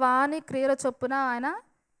 ప్రతి వాని క్రియల చొప్పున ఆయన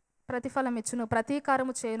ప్రతిఫలం ఇచ్చును,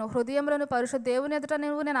 ప్రతీకారము చేయను. హృదయంలోని పరిశుద్ధ దేవుని ఎదుట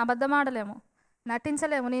నేను అబద్ధమాడలేము,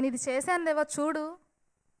 నటించలేము. నేను ఇది చేశాను దేవా చూడు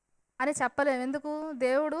అని చెప్పలేము. ఎందుకు?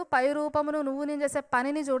 దేవుడు పై రూపమును, నేను చేసే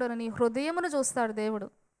పనిని చూడను, నీ హృదయమును చూస్తాడు దేవుడు.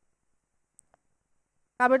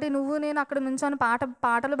 కాబట్టి నేను అక్కడ నుంచొని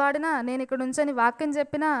పాటలు పాడినా, నేను ఇక్కడ నుంచొని వాక్యం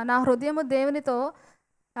చెప్పినా, నా హృదయము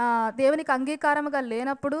దేవునికి అంగీకారముగా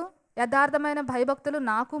లేనప్పుడు, యథార్థమైన భయభక్తులు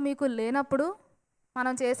నాకు మీకు లేనప్పుడు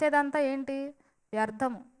మనం చేసేదంతా ఏంటి?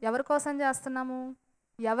 వ్యర్థము. ఎవరి కోసం చేస్తున్నాము?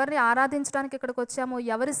 ఎవరిని ఆరాధించడానికి ఇక్కడికి వచ్చాము?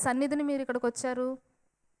 ఎవరి సన్నిధిని మీరు ఇక్కడికి వచ్చారు?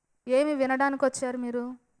 ఏమి వినడానికి వచ్చారు? మీరు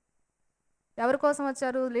ఎవరి కోసం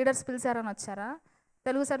వచ్చారు? లీడర్స్ పిలిచారని వచ్చారా?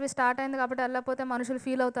 తెలుగు సర్వీస్ స్టార్ట్ అయింది కాబట్టి వెళ్ళకపోతే మనుషులు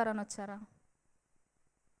ఫీల్ అవుతారని వచ్చారా?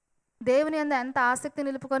 దేవుని యందు ఎంత ఆసక్తి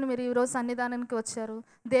నిలుపుకొని మీరు ఈరోజు సన్నిధానానికి వచ్చారు?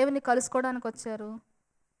 దేవుని కలుసుకోవడానికి వచ్చారు.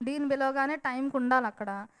 డీన్ పిలవగానే టైంకి ఉండాలి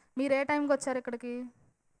అక్కడ. మీరు ఏ టైంకి వచ్చారు ఇక్కడికి?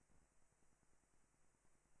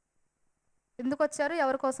 ఎందుకు వచ్చారు?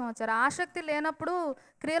 ఎవరి కోసం వచ్చారు? ఆసక్తి లేనప్పుడు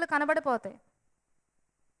క్రియలు కనబడిపోతాయి.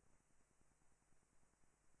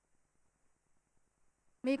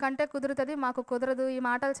 మీకంటే కుదురుతుంది, మాకు కుదరదు, ఈ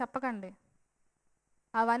మాటలు చెప్పకండి.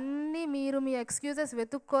 అవన్నీ మీరు మీ ఎక్స్క్యూజెస్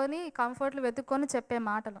వెతుక్కొని, కంఫర్ట్లు వెతుక్కొని చెప్పే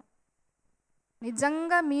మాటలు.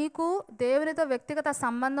 నిజంగా మీకు దేవునితో వ్యక్తిగత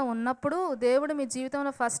సంబంధం ఉన్నప్పుడు, దేవుడు మీ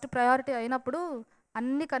జీవితంలో ఫస్ట్ ప్రయారిటీ అయినప్పుడు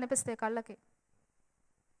అన్నీ కనిపిస్తాయి కళ్ళకి.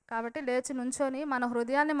 కాబట్టి లేచి నుంచొని మన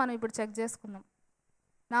హృదయాన్ని మనం ఇప్పుడు చెక్ చేసుకుందాం.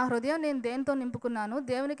 నా హృదయం నేను దేనితో నింపుకున్నాను?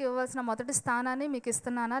 దేవునికి ఇవ్వాల్సిన మొదటి స్థానాన్ని మీకు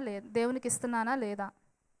ఇస్తున్నానా దేవునికి ఇస్తున్నానా లేదా?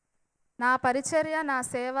 నా పరిచర్య, నా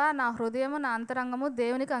సేవ, నా హృదయము, నా అంతరంగము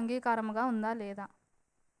దేవునికి అంగీకారముగా ఉందా లేదా?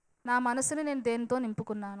 నా మనసుని నేను దేనితో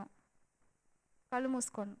నింపుకున్నాను? కళ్ళు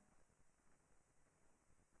మూసుకోండి.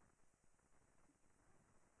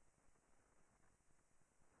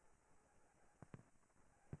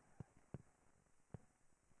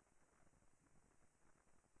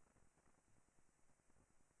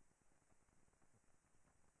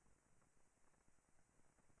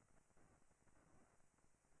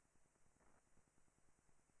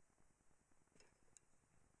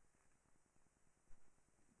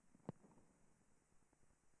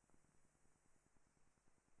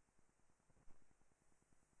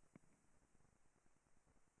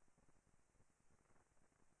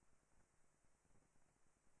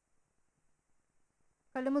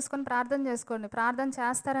 కళ్ళు మూసుకొని ప్రార్థన చేసుకోండి. ప్రార్థన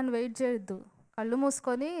చేస్తారని వెయిట్ చేయొద్దు. కళ్ళు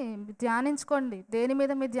మూసుకొని ధ్యానించుకోండి. దేని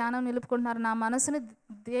మీద మీ ధ్యానం నిలుపుకుంటున్నారు? నా మనసుని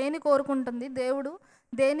దేని కోరుకుంటుంది? దేవుడు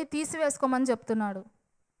దేన్ని తీసివేసుకోమని చెప్తున్నాడు?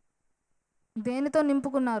 దేనితో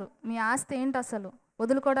నింపుకున్నారు? మీ ఆస్తి ఏంటి? అసలు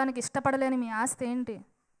వదులుకోవడానికి ఇష్టపడలేని మీ ఆస్తి ఏంటి?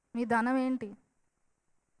 మీ ధనం ఏంటి?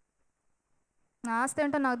 నా ఆస్తి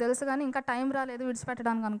ఏంటో నాకు తెలుసు, కానీ ఇంకా టైం రాలేదు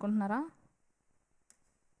విడిచిపెట్టడానికి అనుకుంటున్నారా?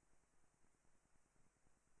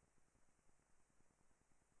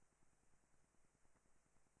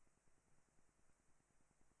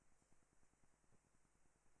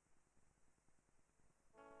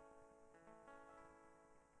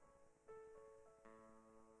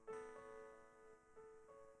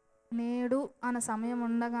 నేడు అన్న సమయం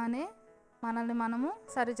ఉండగానే మనల్ని మనము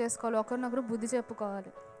సరి చేసుకోవాలి. ఒకరినొకరు బుద్ధి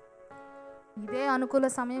చెప్పుకోవాలి. ఇదే అనుకూల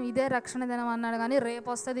సమయం, ఇదే రక్షణ దినం అన్నాడు, కానీ రేపు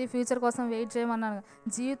వస్తుంది ఫ్యూచర్ కోసం వెయిట్ చేయమన్నాడు.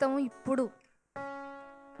 జీవితం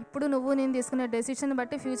ఇప్పుడు నువ్వు నేను తీసుకునే డెసిషన్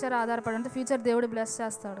బట్టి ఫ్యూచర్ ఆధారపడి ఉంటే ఫ్యూచర్ దేవుడు బ్లెస్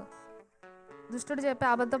చేస్తాడు. దుష్టుడు చెప్పే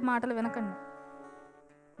అబద్ధపు మాటలు వినకండి,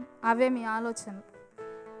 అవే మీ ఆలోచన.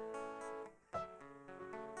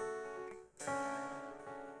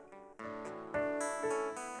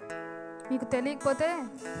 మీకు తెలియకపోతే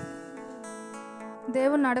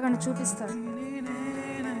దేవుణ్ణి అడగండి, చూపిస్తాడు.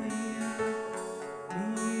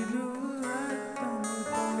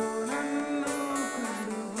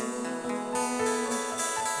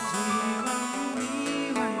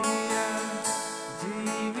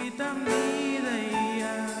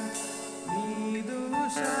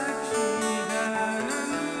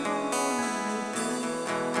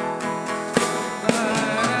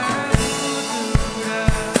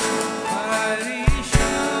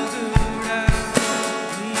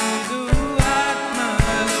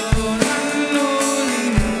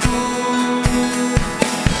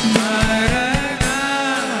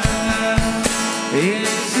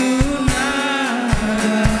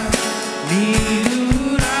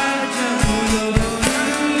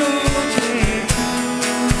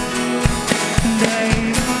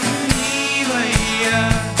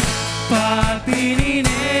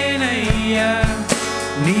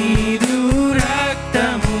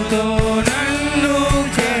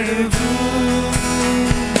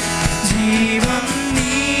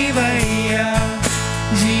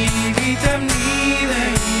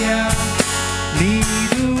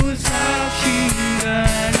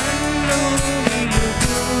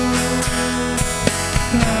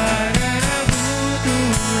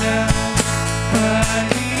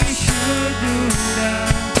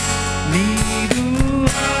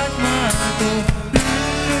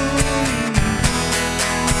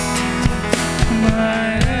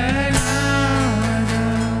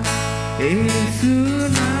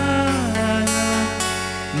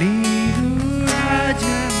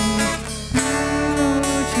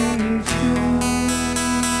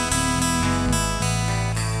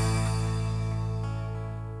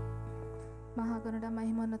 మహాగణుడ,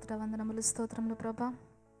 మహిమోన్నతుడ, వందనములు, స్తోత్రములు ప్రభా.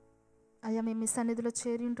 అయ్యా, మేము మీ సన్నిధిలో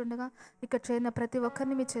చేరి ఉంటుండగా ఇక్కడ చేరిన ప్రతి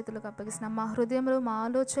ఒక్కరిని మీ చేతులకు అప్పగిస్తున్నాం. మా హృదయములు, మా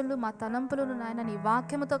ఆలోచనలు, మా తలంపులను నాయన నీ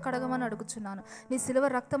వాక్యముతో కడగమని అడుగుచున్నాను. నీ సిలువ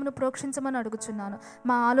రక్తమును ప్రోక్షించమని అడుగుచున్నాను.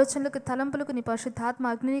 మా ఆలోచనలకు, తలంపులకు నీ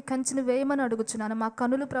పరిశుద్ధాత్మ అగ్నిని కంచిని వేయమని అడుగుచున్నాను. మా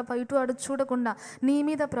కనులు ప్రభ ఇటు అడు చూడకుండా నీ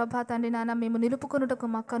మీద ప్రభా తండ్రి నాయన మేము నిలుపుకొనుటకు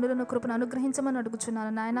మా కనులను, కృపను అనుగ్రహించమని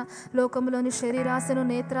అడుగుచున్నాను. నాయన లోకములోని శరీరాశను,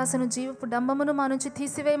 నేత్రాశను, జీవపు డంబమును మా నుంచి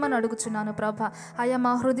తీసివేయమని అడుగుచున్నాను ప్రభా. అయ్యా,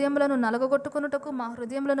 మా హృదయములను నలగొట్టుకొనుటకు, మా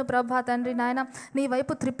హృదయములను ప్రభా తండ్రి నాయన నీ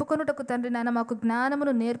వైపు త్రిప్పుకొనుటకు తండ్రి నాయన మాకు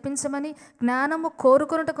జ్ఞానమును నేర్పించమని, జ్ఞానము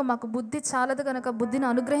కోరుకొనుటకు మాకు బుద్ధి చాలదు కనుక బుద్ధిని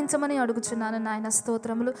అనుగ్రహించమని అడుగుచున్నాను నాయన.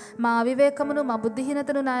 స్తోత్రములు. మా అవివేకమును మా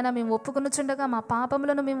బుద్ధిహీనతను నాయన మేము ఒప్పుకొనుచుండగా, మా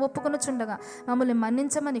పాపములను మేము ఒప్పుకొనుచుండగా మమ్మల్ని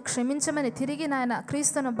మన్నించమని, క్షమించమని, తిరిగి నాయన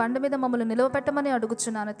క్రీస్తును బండ మీద మమ్మల్ని నిలవపెట్టమని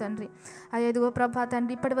అడుగుచున్నాను తండ్రి. అయ్యేదిగో ప్రభా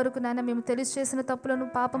తండ్రి, ఇప్పటి వరకు నాయన మేము తెలిసి చేసిన తప్పులను,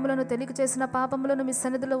 పాపములను, తెలియక చేసిన పాపములను మీ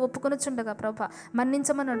సన్నిధిలో ఒప్పుకొనుచుండగా ప్రభా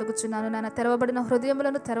మన్నించమని అడుగుచున్నాను నాయన. తెరవబడిన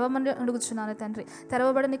హృదయములను తెరవమని అడుగుచున్నాను తండ్రి.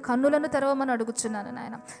 తెరవబడిన కన్నులను తెరవమని అడుగుచున్నాను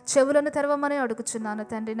నాయన. చెవులను తెరవమని అడుగుచున్నాను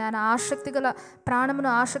తండ్రి నాయన. ఆసక్తి గల ప్రాణమును,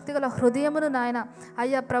 ఆసక్తి గల హృదయమును నాయన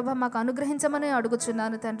అయ్యా ప్రభ మాకు అనుగ్రహించమని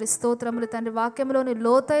అడుగుచున్నాను తండ్రి. స్తోత్రములు తండ్రి. వాక్యంలోని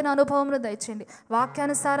లోతైన అనుభవమును దయచేయండి,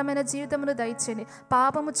 వాక్యానుసారమైన జీవితమును దయచేయండి.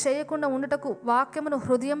 పాపము చేయకుండా ఉండుటకు వాక్యమును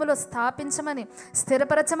హృదయములో స్థాపించమని,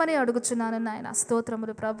 స్థిరపరచమని అడుగుచున్నాను నాయన.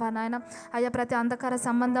 స్తోత్రములు ప్రభా నాయన. అయ్యా ప్రతి అంధకార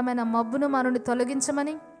సంబంధమైన మబ్బును మన నుండి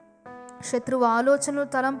తొలగించమని, శత్రువు ఆలోచనలు,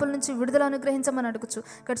 తలంపుల నుంచి విడుదల అనుగ్రహించమని అడుగుచు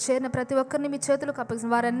ఇక్కడ చేరిన ప్రతి ఒక్కరిని మీ చేతులకు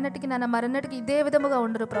అప్పగిస్తాను. వారన్నిటికీ నాన్న మరన్నిటికీ ఇదే విధముగా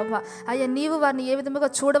ఉండరు ప్రభా. అయ్యా నీవు వారిని ఏ విధముగా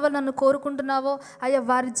చూడవాలని నన్ను కోరుకుంటున్నావో అయ్యా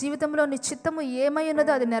వారి జీవితంలో నీ చిత్తము ఏమై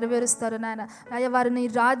ఉన్నదో అది నెరవేరుస్తారు నాయన. అయ్యా వారి నీ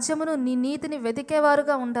రాజ్యమును, నీ నీతిని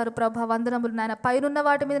వెతికేవారుగా ఉంటారు ప్రభా. వందనములు నాయన. పైనున్న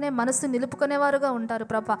వాటి మీదనే మనస్సు నిలుపుకునేవారుగా ఉంటారు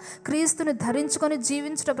ప్రభా. క్రీస్తుని ధరించుకొని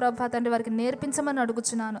జీవించుట ప్రభా తండ్రి వారికి నేర్పించమని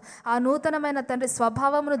అడుగుచున్నాను. ఆ నూతనమైన తండ్రి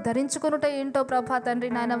స్వభావమును ధరించుకొనుట ఏంటో ప్రభా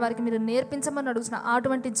తండ్రి నాయన వారికి మీరు నేర్పించమని అడుగుతున్నా.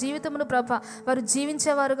 అటువంటి జీవితమును ప్రభా వారు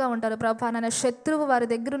జీవించేవారుగా ఉంటారు ప్రభా. నాయన శత్రువు వారి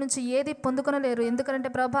దగ్గర నుంచి ఏది పొందుకొనలేరు. ఎందుకంటే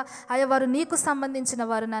ప్రభా అయ్యా వారు నీకు సంబంధించిన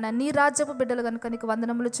వారు నాయన, నీ రాజ్యపు బిడ్డలు కనుక నీకు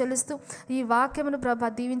వందనములు చెల్లిస్తూ ఈ వాక్యమును ప్రభా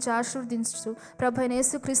దీవించి ఆశీర్వదించు ప్రభా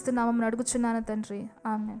యేసుక్రీస్తు నామమున అడుగుచున్నాను తండ్రి.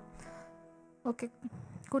 ఆమేన్. ఓకే,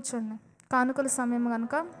 కూర్చోండి. కానుకల సమయం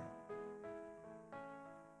కనుక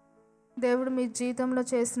దేవుడు మీ జీవితంలో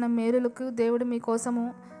చేసిన మేలులకు దేవుడు మీకోసము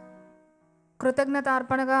కృతజ్ఞత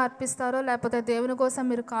అర్పణగా అర్పిస్తారో, లేకపోతే దేవుని కోసం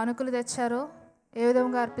మీరు కానుకలు తెచ్చారో, ఏ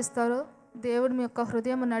విధంగా అర్పిస్తారో దేవుడు మీ యొక్క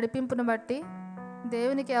హృదయం నడిపింపును బట్టి,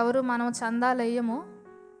 దేవునికి ఎవరు మనం చందాలు ఇయ్యము,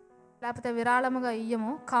 లేకపోతే విరాళముగా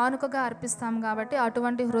ఇయ్యము, కానుకగా అర్పిస్తాము. కాబట్టి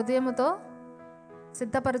అటువంటి హృదయముతో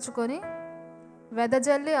సిద్ధపరచుకొని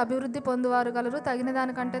వెదజల్లి అభివృద్ధి పొందువారు గలరు, తగిన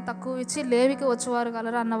దానికంటే తక్కువ ఇచ్చి లేమికి వచ్చేవారు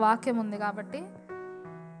గలరు అన్న వాక్యం ఉంది. కాబట్టి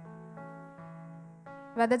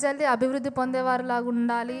వెదజల్లి అభివృద్ధి పొందేవారులాగా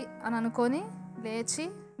ఉండాలి అని అనుకొని లేచి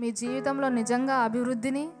మీ జీవితంలో నిజంగా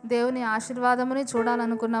అభివృద్ధిని, దేవుని ఆశీర్వాదముని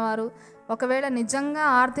చూడాలనుకున్నవారు, ఒకవేళ నిజంగా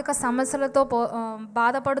ఆర్థిక సమస్యలతో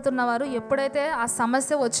బాధపడుతున్నవారు, ఎప్పుడైతే ఆ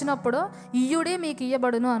సమస్య వచ్చినప్పుడు ఇయ్యుడి మీకు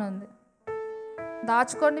ఇయ్యబడును అని ఉంది.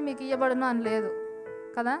 దాచుకోండి మీకు ఇయ్యబడును అని లేదు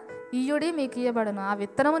కదా. ఇయ్యుడి మీకు ఇయ్యబడును. ఆ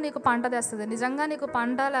విత్తనము నీకు పంట తెస్తుంది. నిజంగా నీకు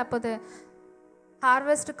పంట లేకపోతే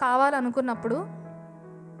హార్వెస్ట్ కావాలనుకున్నప్పుడు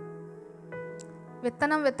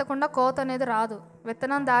విత్తనం విత్తకుండా కోత అనేది రాదు.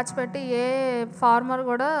 విత్తనం దాచిపెట్టి ఏ ఫార్మర్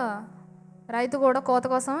కూడా, రైతు కూడా కోత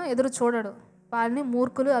కోసం ఎదురు చూడడు. వాళ్ళని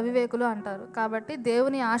మూర్ఖులు, అవివేకులు అంటారు. కాబట్టి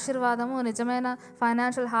దేవుని ఆశీర్వాదము, నిజమైన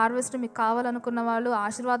ఫైనాన్షియల్ హార్వెస్ట్ మీకు కావాలనుకున్న వాళ్ళు,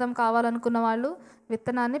 ఆశీర్వాదం కావాలనుకున్న వాళ్ళు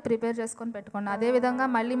విత్తనాన్ని ప్రిపేర్ చేసుకొని పెట్టుకోండి. అదేవిధంగా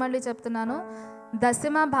మళ్ళీ చెప్తున్నాను,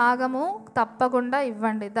 దశమ భాగము తప్పకుండా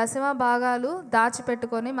ఇవ్వండి. దశమ భాగాలు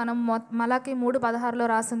దాచిపెట్టుకొని, మనం మలాకి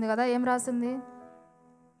 3:16 రాసింది కదా, ఏం రాసింది?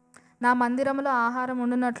 నా మందిరములో ఆహారం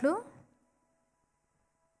ఉండునట్లు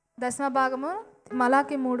దశమ భాగము.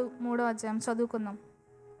 మలాకి 3వ అధ్యాయం చదువుకుందాం.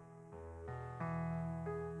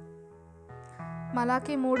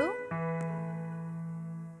 మలాకి 3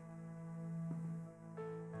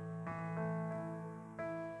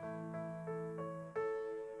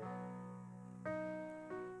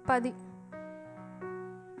 10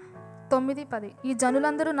 9-10. ఈ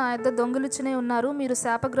జనులందరూ నా యొద్ద దొంగిలించునే ఉన్నారు, మీరు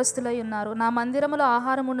శాపగ్రస్తులై ఉన్నారు. నా మందిరములో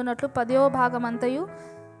ఆహారం ఉండునట్లు 10వ భాగం అంతయు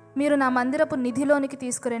మీరు నా మందిరపు నిధిలోనికి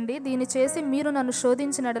తీసుకురండి. దీన్ని చేసి మీరు నన్ను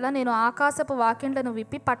శోధించినడలా నేను ఆకాశపు వాకిండ్లను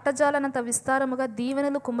విప్పి పట్టజాలనంత విస్తారముగా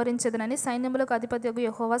దీవెనలు కుమ్మరించెదనని సైన్యములకు అధిపతియగు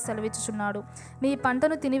యెహోవా సెలవిచ్చుచున్నాడు. మీ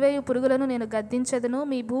పంటను తినివేయు పురుగులను నేను గద్దించెదను,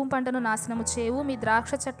 మీ భూమి పంటను నాశనము చేవు, మీ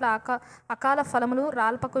ద్రాక్ష చెట్ల అకాల ఫలములు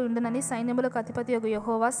రాల్పకు ఉండునని సైన్యములకు అధిపతియగు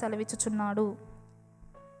యెహోవా సెలవిచ్చుచున్నాడు.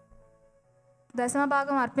 దశమ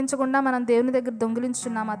భాగం అర్పించకుండా మనం దేవుని దగ్గర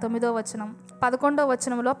దొంగిలించుచున్నాం. 9వ వచనం. 11వ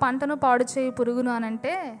వచనంలో పంటను పాడు చేయి పురుగును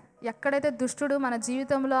అనంటే, ఎక్కడైతే దుష్టుడు మన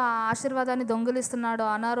జీవితంలో ఆ ఆశీర్వాదాన్ని దొంగిలిస్తున్నాడో,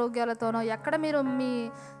 అనారోగ్యాలతోనో, ఎక్కడ మీరు మీ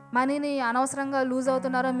మనీని అనవసరంగా లూజ్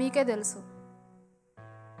అవుతున్నారో మీకే తెలుసు.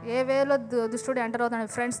 ఏ వేలో దుష్టుడు ఎంటర్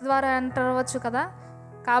అవుతున్నాడు, ఫ్రెండ్స్ ద్వారా ఎంటర్ అవ్వచ్చు కదా.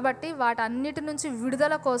 కాబట్టి వాటన్నిటి నుంచి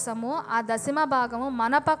విడుదల కోసము ఆ దశమ భాగము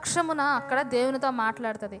మన పక్షమున అక్కడ దేవునితో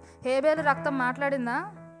మాట్లాడుతుంది. హేబేలు రక్తం మాట్లాడిందా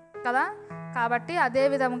కదా. కాబట్టి అదే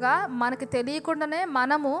విధంగా మనకి తెలియకుండానే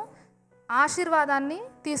మనము ఆశీర్వాదాన్ని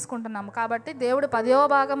తీసుకుంటున్నాము. కాబట్టి దేవుడు 10వ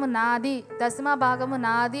భాగము నాది, 10వ భాగము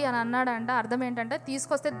నాది అని అన్నాడంటే అర్థం ఏంటంటే,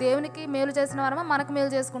 తీసుకొస్తే దేవునికి మేలు చేసిన వారమా, మనకు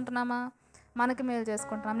మేలు చేసుకుంటున్నామా? మనకి మేలు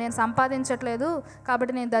చేసుకుంటున్నాం. నేను సంపాదించట్లేదు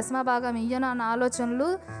కాబట్టి నేను 10వ భాగం ఇయ్యను అన్న ఆలోచనలు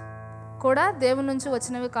కూడా దేవుని నుంచి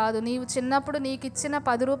వచ్చినవి కాదు. నీవు చిన్నప్పుడు నీకు ఇచ్చిన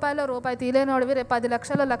 10 రూపాయలు రూపాయి తీయలేనోడివి రేపు 10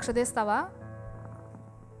 లక్షలు లక్ష తీస్తావా?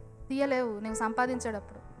 తీయలేవు నువ్వు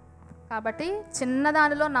సంపాదించేటప్పుడు. కాబట్టి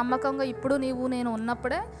చిన్నదానిలో నమ్మకంగా ఇప్పుడు నీవు నేను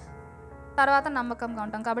ఉన్నప్పుడే తర్వాత నమ్మకంగా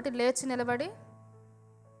ఉంటాం. కాబట్టి లేచి నిలబడి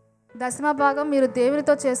 10వ భాగం మీరు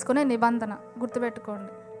దేవునితో చేసుకునే నిబంధన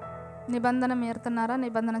గుర్తుపెట్టుకోండి. నిబంధన మీరుతున్నారా,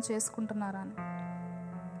 నిబంధన చేసుకుంటున్నారా అని.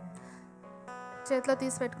 చేతిలో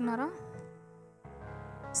తీసి పెట్టుకున్నారా?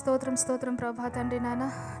 స్తోత్రం స్తోత్రం ప్రభా తండ్రి నాయన,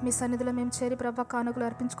 మీ సన్నిధిలో మేము చేరి ప్రభా కానుకలు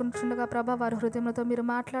అర్పించుకుంటుండగా ప్రభా వారి హృదయంతో మీరు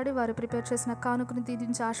మాట్లాడి వారు ప్రిపేర్ చేసిన కానుకను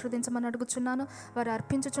దీవించి ఆశీర్వదించమని అడుగుచున్నాను. వారు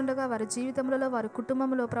అర్పించుచుండగా వారి జీవితంలో వారి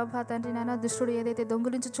కుటుంబంలో ప్రభా తండ్రి నాయన దుష్టుడు ఏదైతే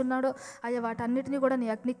దొంగిలించుచున్నాడో అయ్యా వాటన్నిటినీ కూడా నీ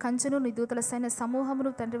అగ్ని కంచెను నీ దూతల సైన్య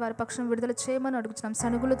సమూహమును తండ్రి వారి పక్షం విడుదల చేయమని అడుగుచున్నాం.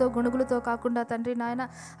 సనుగులతో గొణుగులతో కాకుండా తండ్రి నాయన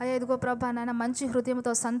అయ్యా ఇదిగో ప్రభా నాయన మంచి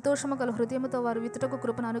హృదయంతో సంతోషము గల హృదయంతో వారు వితుటకు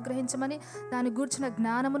కృపను అనుగ్రహించమని, దాని గూర్చిన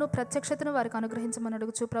జ్ఞానమును ప్రత్యక్షతను వారికి అనుగ్రహించమని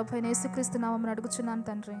అడుగుచు ప్రభు అయిన యేసుక్రీస్తు నామమున అడుగుచున్నాను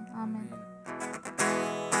తండ్రి, ఆమేన్.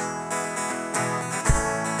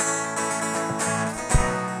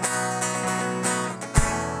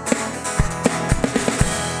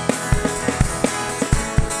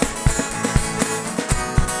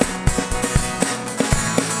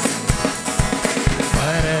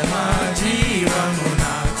 పరమా జీవము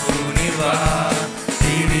నాకు నివా,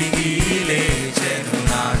 తిరిగి లేచెను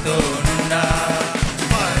నాతో నుండా.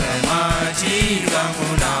 పరమా జీవము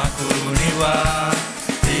నాకు నివా,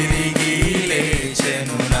 తిరిగి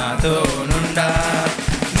లేచెను నాతో నుండా.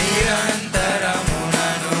 నిరంతరము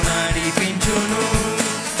నన్ను నడిపించును,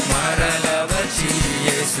 మరల వచ్చి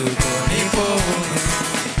యేసుకొని పోవును.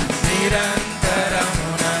 నిరంతరము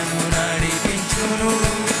నన్ను నడిపించును,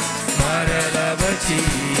 మరల వచ్చి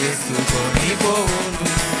యేసుకొని పోవును.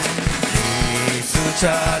 యేసు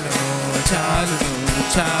చాలును చాలును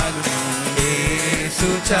చాలును, యేసు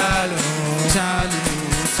చాలును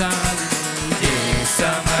చాలును చాలును. ఏ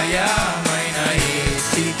సమయమైన ఏ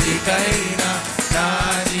స్థితికైనా నా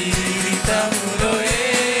జీవితములో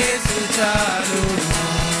యేసు చాలును.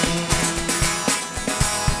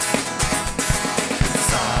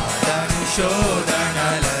 సాధను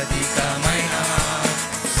శోధనలధికమైన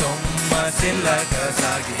సొమ్మసిల్లక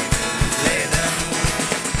సాగి వెళ్ళెదను.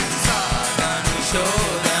 సాధను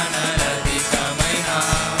శోధనలధికమైన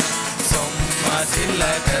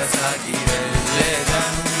సొమ్మసిల్లక సాగి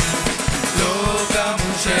వెళ్ళెదను. లోకము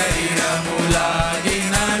శరీరము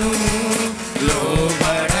లాగినను,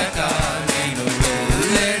 లోబడక నేను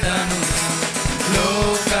వెళ్ళెదను.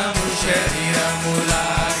 లోకము శరీరము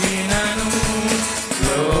లాగినను,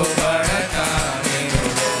 లోబడక నేను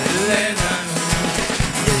వెళ్ళెదను.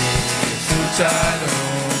 యేసు చాలును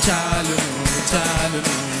చాలును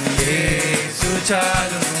చాలును, యేసు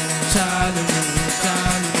చాలును చాలును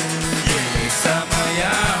చాలును. ఏ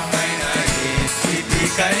సమయమైన ఏ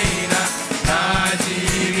స్థితికైనా నా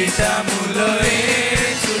జీవితములో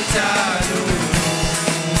యేసు చాలును.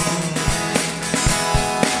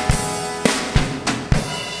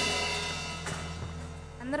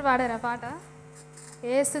 అందరు పాడారా పాట?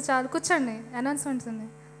 ఏసు చాలు. కూర్చోండి, అనౌన్స్మెంట్స్ ఉంది.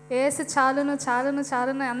 ఏసు చాలును చాలును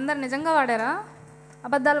చాలును. అందరు నిజంగా పాడారా,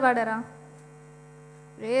 అబద్ధాలు పాడారా?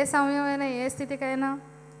 ఏ సమయమైనా ఏ స్థితికైనా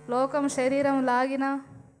లోకం శరీరం లాగినా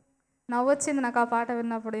నవ్వొచ్చింది నాకు ఆ పాట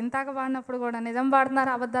విన్నప్పుడు. ఇంతాక పాడినప్పుడు కూడా నిజం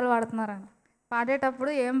పాడుతున్నారా అబద్ధాలు పాడుతున్నారా అని.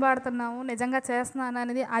 పాడేటప్పుడు ఏం పాడుతున్నాము, నిజంగా చేస్తున్నాను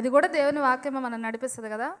అనేది అది కూడా దేవుని వాక్యం మనం నడిపిస్తుంది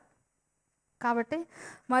కదా. కాబట్టి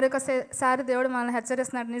మరొకసారి దేవుడు మనల్ని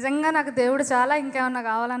హెచ్చరిస్తున్నాడు, నిజంగా నాకు దేవుడు చాలా ఇంకేమన్నా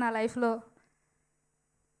కావాలా నా లైఫ్లో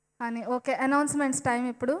అని. ఓకే, అనౌన్స్మెంట్స్ టైం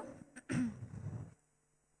ఇప్పుడు.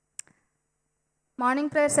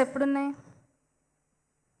 Morning prayers ఎప్పుడున్నాయి?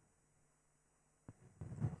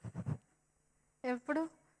 ఎప్పుడు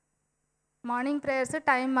మార్నింగ్ ప్రేయర్స్?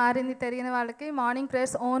 టైం మారింది తెలియని వాళ్ళకి. Morning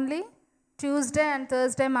prayers only Tuesday and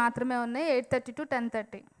Thursday మాత్రమే ఉన్నాయి, 8:30 to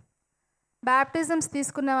 10:30. బ్యాప్టిజమ్స్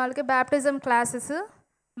తీసుకునే వాళ్ళకి బ్యాప్టిజం క్లాసెస్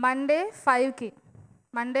మండే 5కి,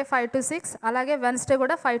 మండే 5 to 6, అలాగే వెన్స్డే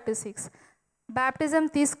కూడా 5 to 6. బ్యాప్టిజం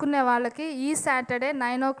తీసుకునే వాళ్ళకి ఈ సాటర్డే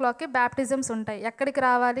 9 o'clockకి బ్యాప్టిజమ్స్ ఉంటాయి. ఎక్కడికి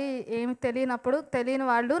రావాలి ఏమి తెలియని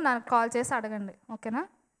వాళ్ళు నాకు కాల్ చేసి అడగండి, ఓకేనా?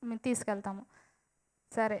 మేము తీసుకెళ్తాము.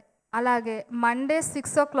 సరే, అలాగే మండే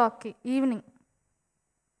 6 o'clockకి ఈవినింగ్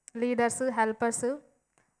లీడర్స్ హెల్పర్స్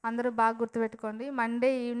అందరూ బాగా గుర్తుపెట్టుకోండి. మండే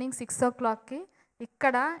ఈవినింగ్ 6 o'clockకి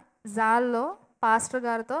ఇక్కడ జాల్లో పాస్టర్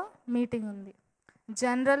గారితో మీటింగ్ ఉంది,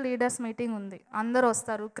 జనరల్ లీడర్స్ మీటింగ్ ఉంది. అందరూ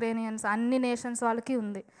వస్తారు, ఉక్రేనియన్స్ అన్ని నేషన్స్ వాళ్ళకి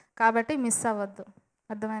ఉంది. కాబట్టి మిస్ అవ్వద్దు,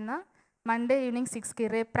 అర్థమైందా? మండే ఈవినింగ్ 6కి.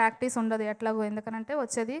 రేపు ప్రాక్టీస్ ఉండదు ఎట్లాగో, ఎందుకనంటే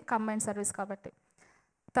వచ్చేది కంబైన్డ్ సర్వీస్ కాబట్టి.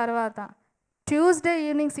 తర్వాత ట్యూస్డే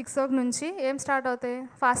ఈవినింగ్ 6 నుంచి ఏం స్టార్ట్ అవుతాయి?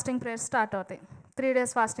 ఫాస్టింగ్ ప్రేయర్స్ స్టార్ట్ అవుతాయి. 3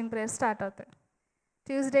 days ఫాస్టింగ్ ప్రేయర్స్ స్టార్ట్ అవుతాయి.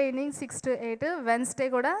 ట్యూస్డే ఈవినింగ్ 6 to 8, వెన్స్డే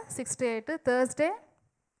కూడా 6 to 8,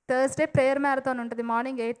 థర్స్డే ప్రేయర్ మ్యారథాన్ ఉంటుంది.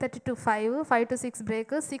 Morning 8:30 to 5, 5 to 6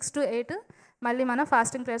 break, 6 to 8 మళ్ళీ మనం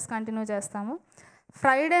ఫాస్టింగ్ ప్రేయర్స్ కంటిన్యూ చేస్తాము.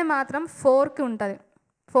 ఫ్రైడే మాత్రం 4కి ఉంటుంది.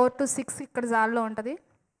 4 to 6 ఇక్కడ జాల్లో ఉంటుంది.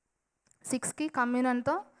 6కి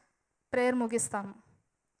కమ్యూనన్తో ప్రేయర్ ముగిస్తాము.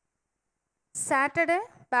 సాటర్డే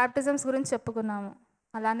బ్యాప్టిజమ్స్ గురించి చెప్పుకున్నాము.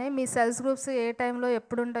 అలానే మీ సెల్స్ గ్రూప్స్ ఏ టైంలో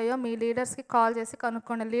ఎప్పుడు ఉంటాయో మీ లీడర్స్కి కాల్ చేసి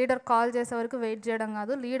కనుక్కోండి. లీడర్ కాల్ చేసే వరకు వెయిట్ చేయడం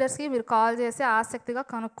కాదు, లీడర్స్కి మీరు కాల్ చేసి ఆసక్తిగా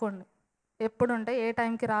కనుక్కోండి ఎప్పుడు ఉంటాయి, ఏ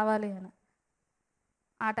టైంకి రావాలి అని.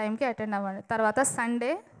 ఆ టైంకి అటెండ్ అవ్వండి. తర్వాత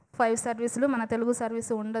సండే 5 సర్వీసులు, మన తెలుగు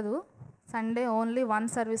సర్వీసు ఉండదు. సండే ఓన్లీ 1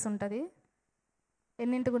 సర్వీస్ ఉంటుంది.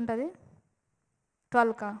 ఎన్నింటికి ఉంటుంది?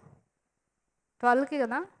 12కా? 12కి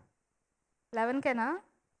కదా, 11కేనా?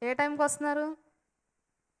 ఏ టైంకి వస్తున్నారు?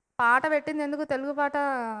 పాట పెట్టింది ఎందుకు? తెలుగు పాట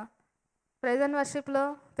ప్రైజ్ అండ్ వర్షిప్లో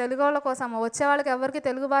తెలుగు వాళ్ళ కోసం. వచ్చే వాళ్ళకి ఎవరికి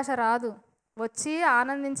తెలుగు భాష రాదు. వచ్చి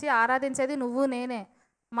ఆనందించి ఆరాధించేది నువ్వు నేనే.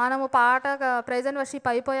 మనము పాట ప్రైజ్ అండ్ వర్షిప్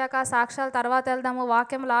అయిపోయాక సాక్ష్యాల తర్వాత వెళ్దాము,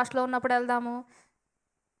 వాక్యం లాస్ట్లో ఉన్నప్పుడు వెళ్దాము.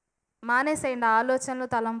 మానేసేయండి ఆలోచనలు,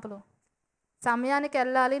 తలంపులు. సమయానికి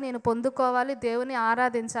వెళ్ళాలి, నేను పొందుకోవాలి, దేవుని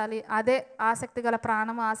ఆరాధించాలి. అదే ఆసక్తి గల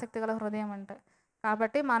ప్రాణము, ఆసక్తి గల హృదయం అంటే.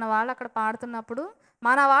 కాబట్టి మన వాళ్ళు అక్కడ పాడుతున్నప్పుడు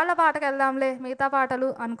మన వాళ్ళ పాటకు వెళ్దాంలే, మిగతా పాటలు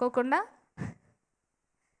అనుకోకుండా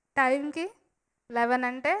టైంకి 11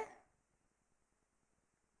 అంటే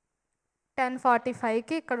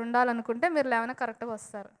 10:45కి ఇక్కడ ఉండాలనుకుంటే మీరు 11 కరెక్ట్గా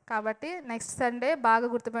వస్తారు. కాబట్టి నెక్స్ట్ సండే బాగా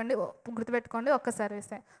గుర్తుపెట్టుకోండి, ఒక్క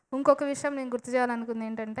సర్వీసే. ఇంకొక విషయం నేను గుర్తు చేయాలనుకుంది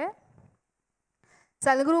ఏంటంటే,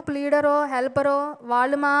 సెల్ గ్రూప్ లీడరో హెల్పరో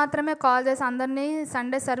వాళ్ళు మాత్రమే కాల్ చేసి అందరినీ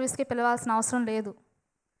సండే సర్వీస్కి పిలవాల్సిన అవసరం లేదు.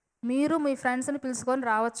 మీరు మీ ఫ్రెండ్స్ని పిలుచుకొని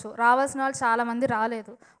రావచ్చు. రావాల్సిన వాళ్ళు చాలామంది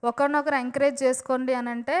రాలేదు. ఒకరినొకరు ఎంకరేజ్ చేసుకోండి అని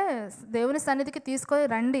అంటే దేవుని సన్నిధికి తీసుకొని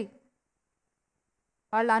రండి.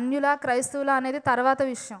 వాళ్ళు అన్యులా క్రైస్తవులా అనేది తర్వాత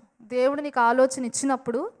విషయం. దేవుడు నీకు ఆలోచన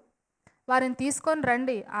ఇచ్చినప్పుడు వారిని తీసుకొని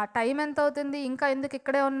రండి. ఆ టైం ఎంత అవుతుంది, ఇంకా ఎందుకు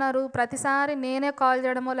ఇక్కడే ఉన్నారు? ప్రతిసారి నేనే కాల్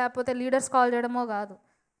చేయడమో లేకపోతే లీడర్స్ కాల్ చేయడమో కాదు.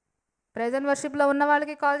 ప్రెజెంట్ వర్షిప్లో ఉన్న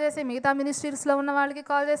వాళ్ళకి కాల్ చేసి, మిగతా మినిస్ట్రీస్లో ఉన్న వాళ్ళకి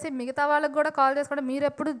కాల్ చేసి, మిగతా వాళ్ళకి కూడా కాల్ చేసుకోవడం. మీరు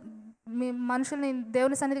ఎప్పుడు మీ మనుషుల్ని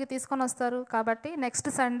దేవుని సన్నిధికి తీసుకొని వస్తారు? కాబట్టి నెక్స్ట్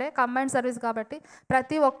సండే కంబైన్డ్ సర్వీస్ కాబట్టి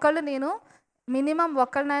ప్రతి ఒక్కళ్ళు నేను మినిమం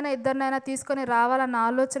ఒక్కరినైనా ఇద్దరినైనా తీసుకొని రావాలన్న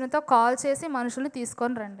ఆలోచనతో కాల్ చేసి మనుషుల్ని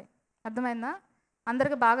తీసుకొని రండి. అర్థమైందా?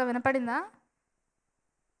 అందరికి బాగా వినపడిందా?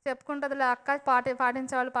 చెప్పుకుంటుందిలే అక్క,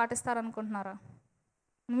 పాటించే వాళ్ళు పాటిస్తారనుకుంటున్నారా?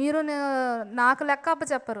 మీరు నాకు లెక్కప్ప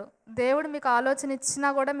చెప్పరు. దేవుడు మీకు ఆలోచన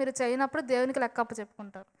ఇచ్చినా కూడా మీరు చేయనప్పుడు దేవునికి లెక్కప్ప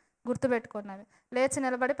చెప్పుకుంటారు. గుర్తుపెట్టుకోండి. అది లేచి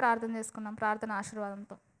నిలబడి ప్రార్థన చేసుకున్నాం, ప్రార్థన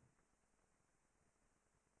ఆశీర్వాదంతో.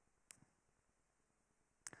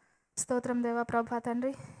 స్తోత్రం దేవా ప్రభా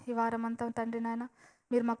తండ్రి, ఈ వారం అంతా తండ్రి నాయన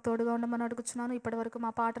మీరు మాకు తోడుగా ఉండమని అడుగుచున్నాను. ఇప్పటి వరకు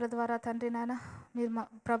మా పాటల ద్వారా తండ్రి నాయన మీరు మా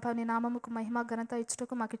ప్రభా నీ నామముకు మహిమ ఘనత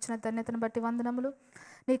ఇచ్చుటకు మాకు ఇచ్చిన ధన్యతను బట్టి వందనములు.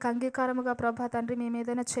 నీకు అంగీకారముగా ప్రభా తండ్రి మేము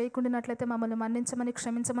ఏదైనా చేయకుండానట్లయితే మమ్మల్ని మన్నించమని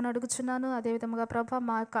క్షమించమని అడుగుచున్నాను. అదేవిధముగా ప్రభా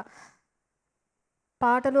మా యొక్క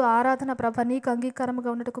పాటలు ఆరాధన ప్రభ నీకు అంగీకారముగా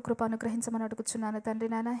ఉండటకు కృప అనుగ్రహించమని అడుగుచున్నాను తండ్రి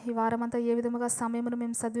నాయన. ఈ వారమంతా ఏ విధముగా సమయమును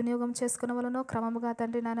మేము సద్వినియోగం చేసుకునవలనో, క్రమముగా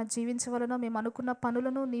తండ్రి నాయన జీవించవలనో, మేము అనుకున్న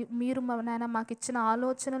పనులను మీరు నాయన మాకు ఇచ్చిన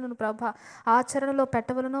ఆలోచనలను ప్రభ ఆచరణలో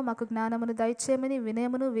పెట్టవలనో మాకు జ్ఞానమును దయచేయమని,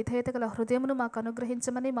 వినయమును విధేయత గల హృదయమును మాకు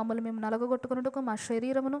అనుగ్రహించమని, మమ్మల్ని మేము నలగొట్టుకున్నట్టుకు మా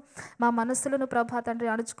శరీరమును మా మనస్సులను ప్రభ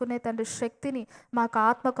తండ్రి అణుచుకునే తండ్రి శక్తిని మాకు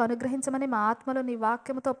ఆత్మకు అనుగ్రహించమని, మా ఆత్మలో నీ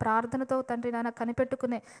వాక్యముతో ప్రార్థనతో తండ్రి నాయన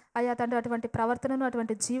కనిపెట్టుకునే అయ్యా తండ్రి అటువంటి ప్రవర్తనను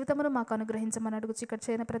అటువంటి జీవితమును మాకు అనుగ్రహించమని అడుగుచి ఇక్కడ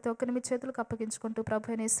చేయని ప్రతి ఒక్కరిని మీ చేతులకు అప్పగించుకుంటూ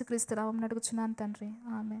ప్రభు అయిన యేసుక్రీస్తు నామమున అడుగుచున్నాను తండ్రి,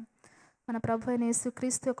 ఆమేన్. మన ప్రభు అయిన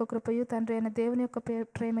యేసుక్రీస్తు యొక్క కృపయు తండ్రి అయిన దేవుని యొక్క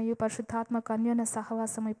ప్రేమయు పరిశుద్ధాత్మక అన్యోన్య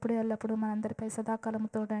సహవాసము ఇప్పుడు ఎల్లప్పుడూ మనందరిపై సదాకాలము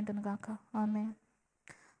తోడైండును గాక, ఆమేన్.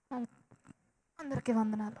 అందరికీ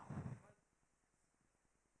వందనాలు.